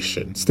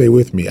imagination. Stay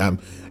with me.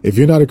 If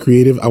you're not a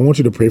creative, I want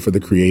you to pray for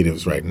the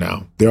creatives right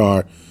now.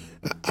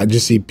 I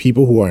just see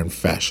people who are in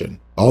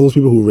fashion. All those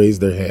people who raise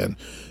their hand,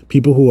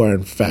 people who are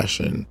in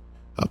fashion,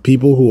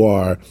 people who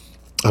are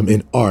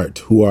in art,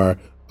 who are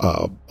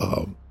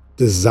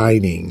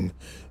designing.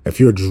 If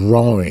you're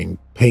drawing,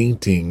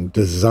 painting,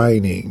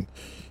 designing,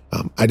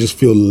 I just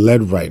feel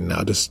led right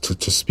now just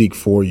to speak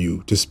for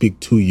you, to speak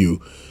to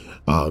you,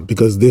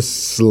 because this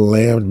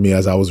slammed me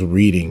as I was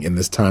reading in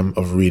this time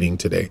of reading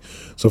today.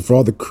 So for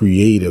all the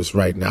creatives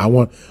right now, I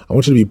want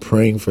you to be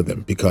praying for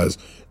them, because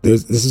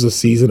this is a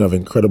season of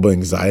incredible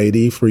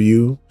anxiety for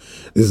you.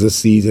 This is a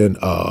season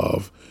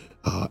of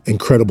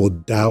incredible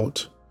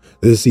doubt.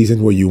 This is a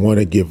season where you want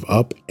to give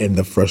up, and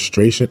the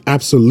frustration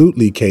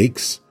absolutely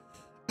cakes.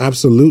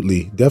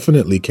 Absolutely,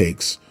 definitely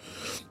cakes.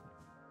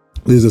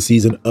 There's a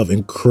season of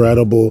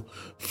incredible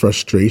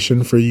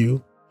frustration for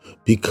you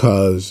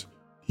because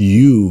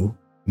you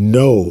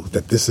know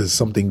that this is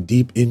something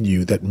deep in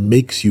you that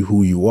makes you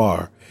who you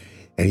are,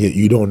 and yet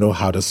you don't know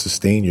how to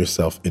sustain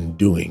yourself in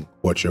doing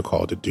what you're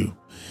called to do.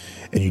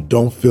 And you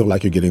don't feel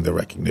like you're getting the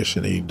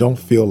recognition, and you don't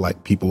feel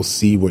like people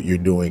see what you're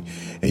doing,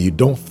 and you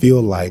don't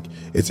feel like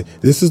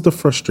this is the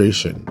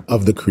frustration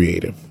of the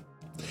creative,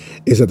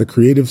 is that the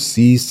creative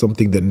sees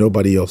something that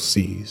nobody else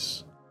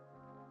sees.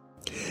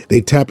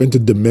 They tap into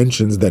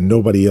dimensions that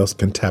nobody else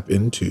can tap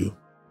into.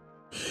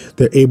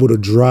 They're able to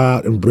draw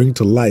out and bring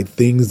to light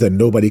things that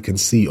nobody can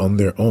see on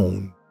their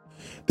own.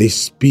 They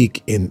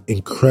speak in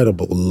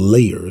incredible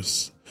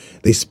layers.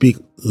 They speak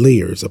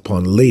layers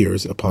upon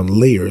layers upon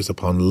layers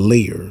upon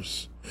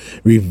layers,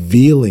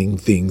 revealing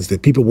things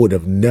that people would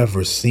have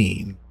never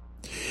seen.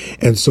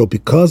 And so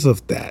because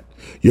of that,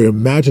 your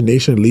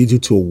imagination leads you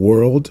to a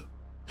world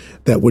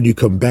that when you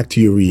come back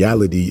to your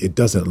reality, it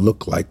doesn't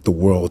look like the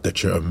world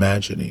that you're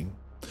imagining.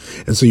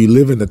 And so you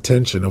live in the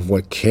tension of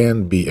what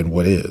can be and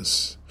what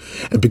is.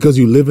 And because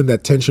you live in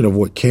that tension of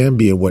what can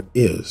be and what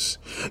is,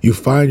 you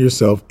find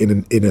yourself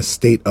in a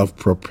state of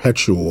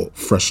perpetual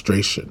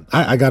frustration.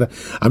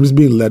 I'm just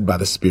being led by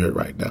the Spirit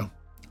right now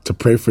to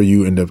pray for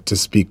you and to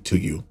speak to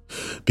you,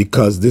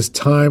 because this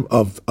time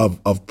of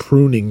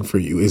pruning for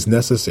you is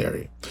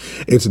necessary.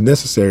 It's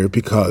necessary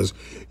because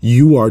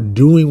you are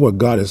doing what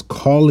God is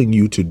calling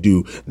you to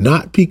do,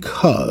 not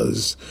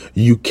because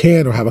you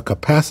can or have a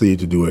capacity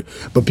to do it,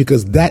 but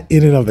because that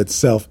in and of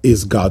itself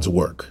is God's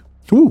work.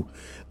 Ooh,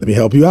 let me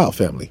help you out,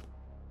 family.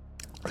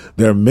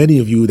 There are many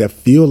of you that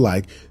feel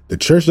like the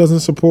church doesn't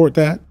support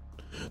that.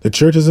 The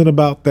church isn't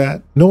about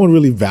that. No one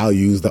really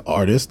values the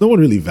artist. No one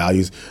really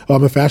values, oh,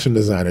 I'm a fashion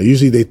designer.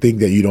 Usually they think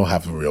that you don't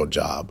have a real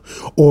job,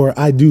 or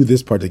I do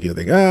this particular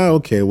thing.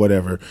 Okay,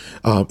 whatever.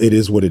 It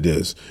is what it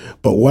is.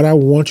 But what I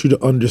want you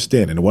to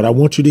understand and what I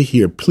want you to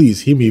hear,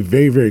 please hear me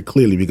very, very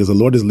clearly, because the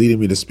Lord is leading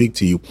me to speak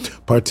to you,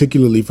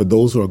 particularly for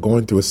those who are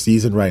going through a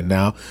season right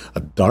now,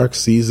 a dark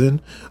season,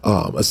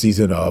 a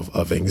season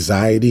of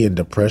anxiety and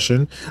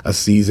depression, a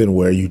season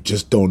where you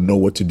just don't know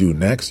what to do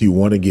next. You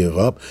want to give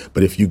up,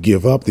 but if you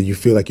give up, then you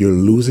feel like you're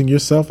losing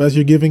yourself as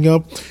you're giving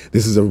up.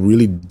 This is a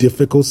really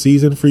difficult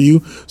season for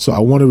you. So I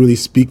want to really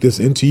speak this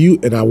into you,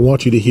 and I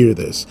want you to hear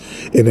this.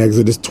 In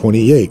Exodus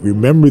 28,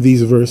 remember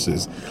these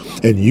verses.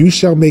 And you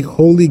shall make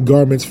holy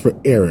garments for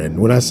Aaron.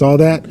 When I saw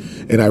that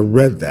and I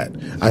read that,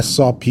 I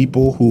saw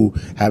people who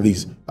have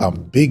these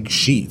big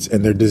sheets,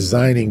 and they're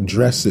designing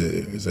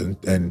dresses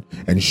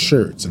and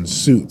shirts and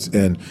suits,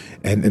 and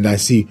I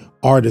see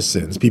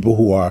artisans, people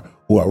who are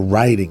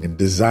writing and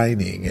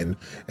designing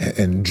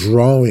and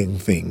drawing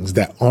things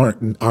that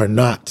are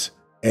not,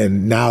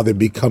 and now they're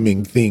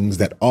becoming things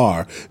that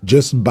are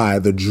just by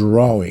the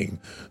drawing.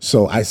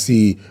 So I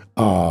see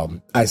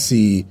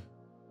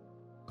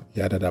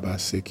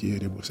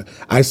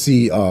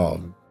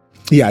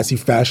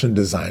fashion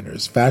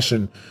designers,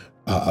 fashion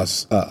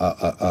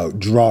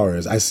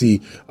drawers. I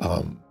see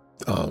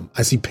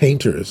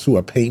painters who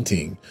are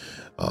painting.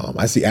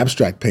 I see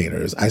abstract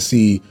painters. I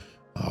see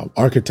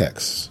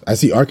architects. I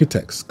see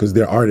architects because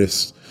they're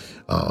artists.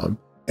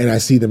 And I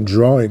see them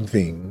drawing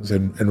things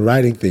and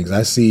writing things.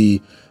 I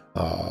see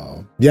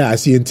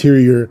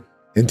interior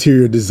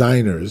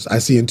designers. I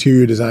see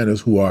interior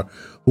designers who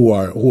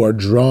are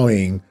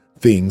drawing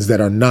things that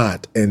are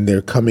not, and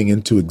they're coming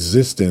into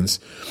existence.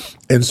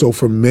 And so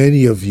for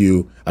many of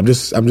you, I'm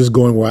just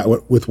going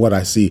with what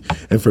I see.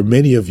 And for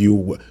many of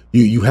you,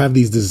 you have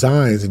these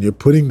designs and you're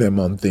putting them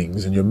on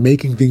things, and you're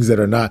making things that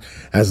are not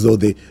as though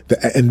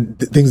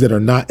things that are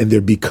not, and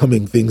they're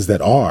becoming things that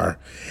are.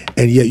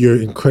 And yet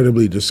you're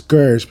incredibly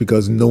discouraged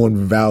because no one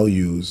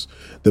values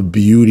the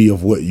beauty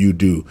of what you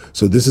do.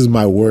 So this is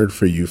my word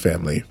for you,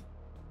 family.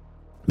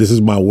 This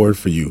is my word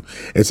for you.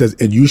 It says,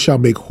 and you shall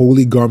make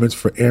holy garments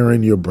for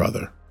Aaron, your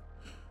brother,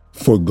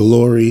 for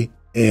glory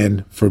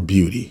and for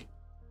beauty.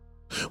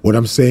 What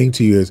I'm saying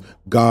to you is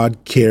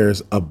God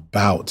cares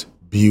about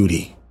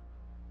beauty.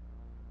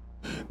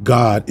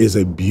 God is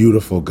a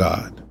beautiful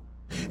God.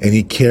 and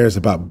he cares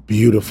about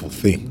beautiful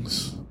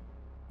things.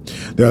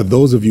 There are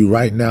those of you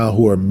right now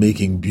who are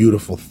making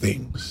beautiful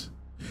things,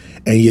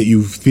 and yet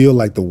you feel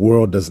like the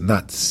world does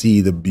not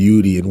see the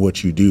beauty in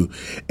what you do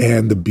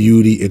and the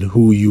beauty in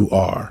who you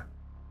are.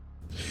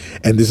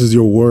 And this is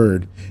your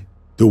word.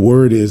 The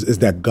word is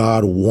that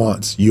God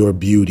wants your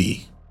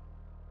beauty.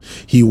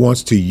 He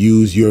wants to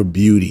use your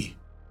beauty.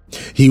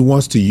 He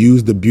wants to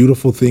use the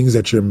beautiful things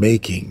that you're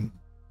making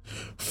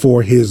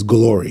for his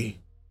glory.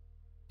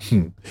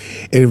 And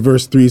in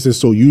verse 3 it says,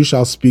 so you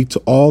shall speak to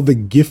all the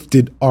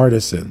gifted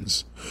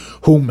artisans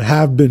whom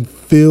have been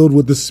filled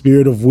with the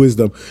spirit of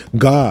wisdom.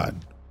 God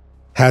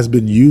has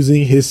been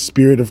using his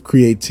spirit of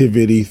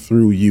creativity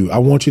through you. I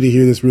want you to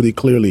hear this really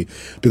clearly,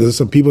 because there's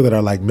some people that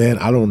are like, man,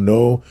 I don't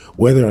know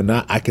whether or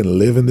not I can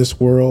live in this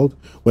world,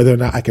 whether or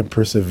not I can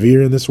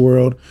persevere in this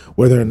world,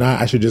 whether or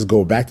not I should just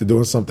go back to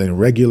doing something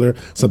regular,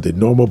 something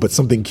normal, but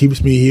something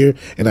keeps me here.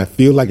 And I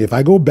feel like if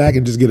I go back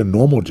and just get a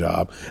normal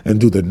job and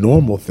do the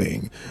normal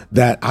thing,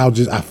 that I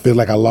feel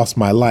like I lost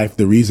my life.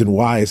 The reason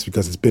why is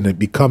because it's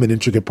become an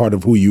intricate part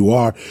of who you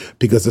are,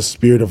 because the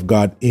Spirit of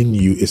God in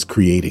you is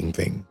creating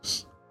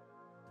things.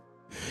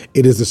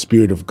 It is the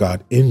Spirit of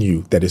God in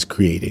you that is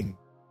creating.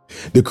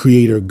 The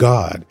Creator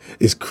God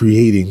is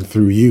creating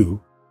through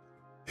you,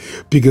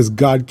 because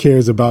God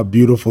cares about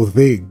beautiful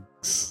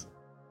things.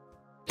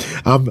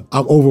 I'm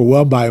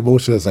overwhelmed by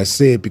emotion as I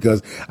say it,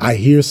 because I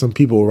hear some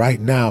people right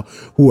now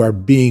who are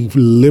being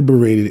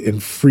liberated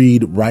and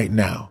freed right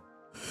now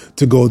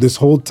to go, this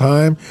whole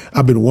time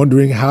I've been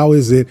wondering, how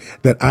is it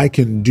that I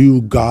can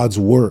do God's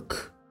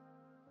work?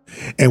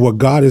 And what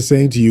God is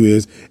saying to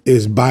you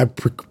is by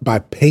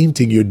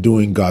painting, you're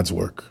doing God's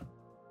work.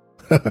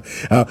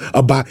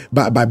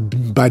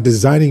 By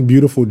designing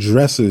beautiful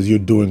dresses, you're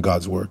doing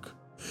God's work.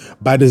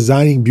 By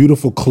designing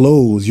beautiful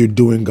clothes, you're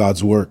doing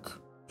God's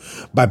work.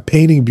 By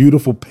painting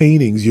beautiful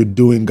paintings, you're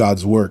doing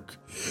God's work.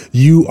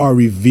 You are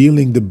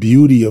revealing the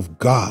beauty of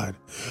God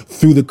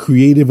through the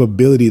creative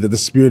ability that the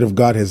Spirit of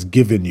God has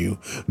given you.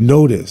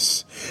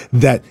 Notice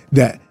that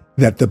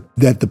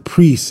the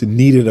priest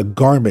needed a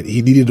garment,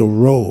 he needed a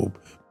robe,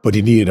 but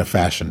he needed a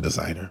fashion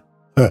designer.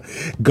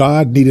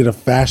 God needed a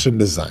fashion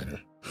designer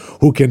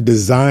who can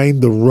design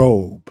the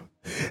robe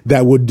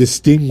that would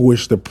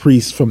distinguish the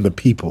priest from the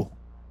people.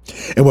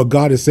 And what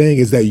God is saying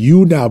is that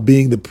you, now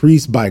being the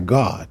priest by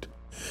God,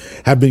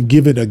 have been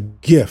given a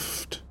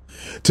gift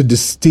to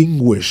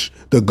distinguish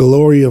the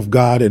glory of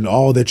God in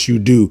all that you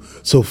do.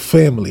 So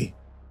family,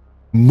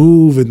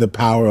 move in the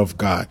power of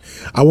God.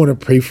 I want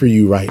to pray for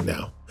you right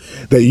now,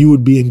 that you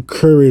would be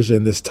encouraged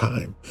in this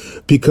time,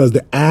 because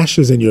the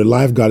ashes in your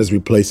life, God is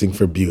replacing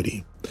for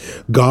beauty.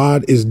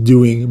 God is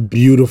doing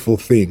beautiful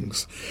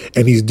things,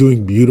 and he's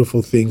doing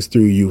beautiful things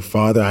through you.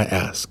 Father, I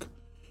ask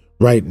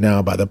right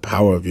now by the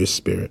power of your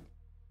Spirit,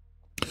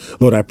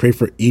 Lord, I pray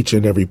for each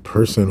and every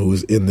person who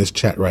is in this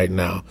chat right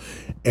now,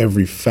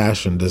 every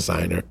fashion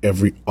designer,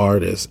 every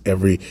artist,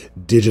 every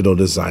digital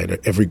designer,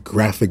 every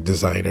graphic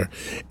designer,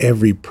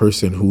 every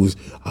person who's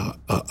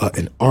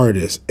an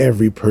artist,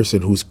 every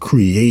person who's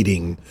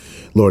creating,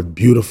 Lord,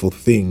 beautiful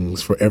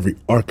things, for every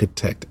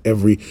architect,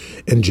 every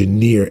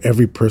engineer,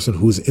 every person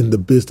who's in the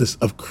business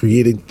of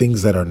creating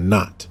things that are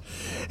not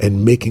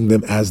and making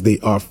them as they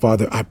are.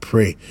 Father, I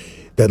pray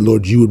that,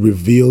 Lord, you would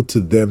reveal to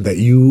them that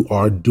you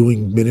are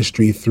doing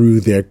ministry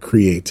through their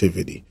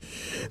creativity.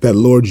 That,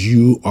 Lord,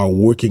 you are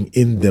working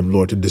in them,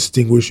 Lord, to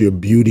distinguish your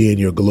beauty and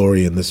your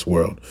glory in this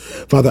world.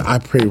 Father, I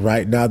pray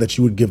right now that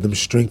you would give them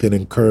strength and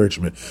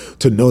encouragement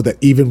to know that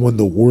even when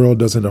the world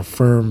doesn't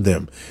affirm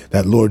them,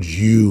 that, Lord,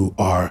 you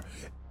are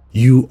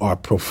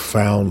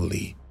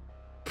profoundly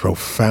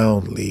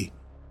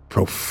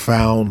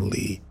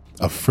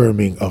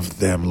affirming of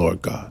them,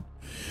 Lord God.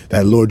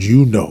 That, Lord,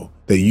 you know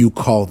that you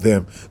call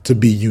them to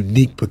be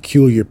unique,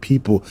 peculiar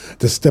people,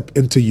 to step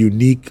into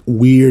unique,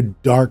 weird,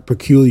 dark,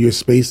 peculiar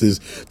spaces,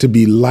 to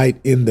be light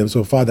in them.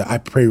 So, Father, I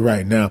pray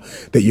right now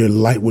that your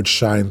light would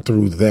shine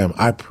through them.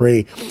 I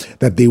pray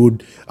that they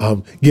would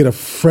get a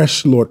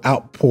fresh, Lord,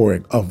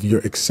 outpouring of your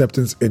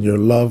acceptance and your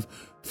love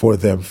for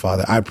them,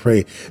 Father. I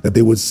pray that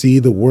they would see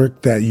the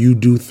work that you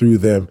do through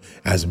them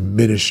as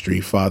ministry,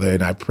 Father.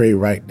 And I pray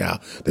right now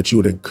that you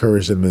would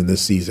encourage them in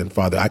this season,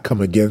 Father. I come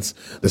against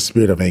the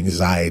spirit of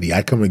anxiety.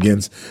 I come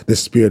against the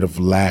spirit of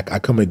lack. I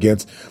come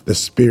against the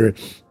spirit,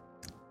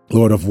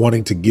 Lord, of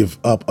wanting to give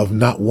up, of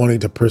not wanting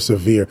to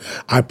persevere.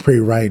 I pray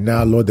right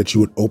now, Lord, that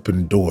you would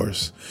open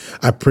doors.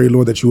 I pray,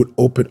 Lord, that you would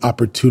open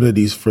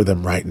opportunities for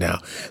them right now.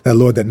 That,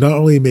 Lord, that not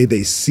only may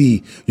they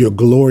see your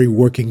glory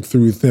working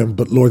through them,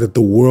 but, Lord, that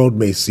the world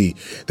may see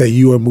that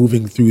you are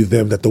moving through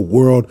them, that the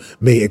world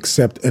may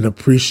accept and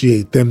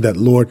appreciate them, that,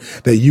 Lord,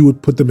 that you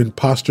would put them in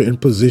posture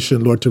and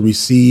position, Lord, to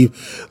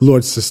receive,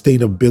 Lord,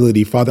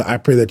 sustainability. Father, I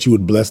pray that you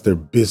would bless their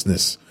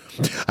business.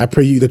 I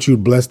pray that you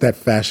would bless that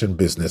fashion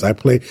business. I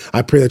pray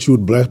that you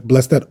would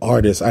bless that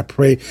artist. I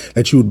pray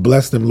that you would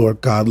bless them,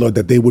 Lord God, Lord,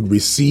 that they would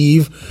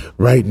receive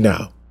right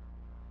now,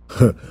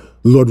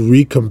 Lord,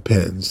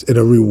 recompense and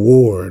a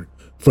reward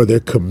for their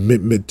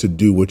commitment to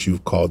do what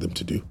you've called them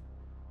to do.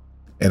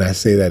 And I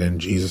say that in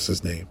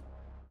Jesus' name.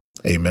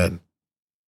 Amen.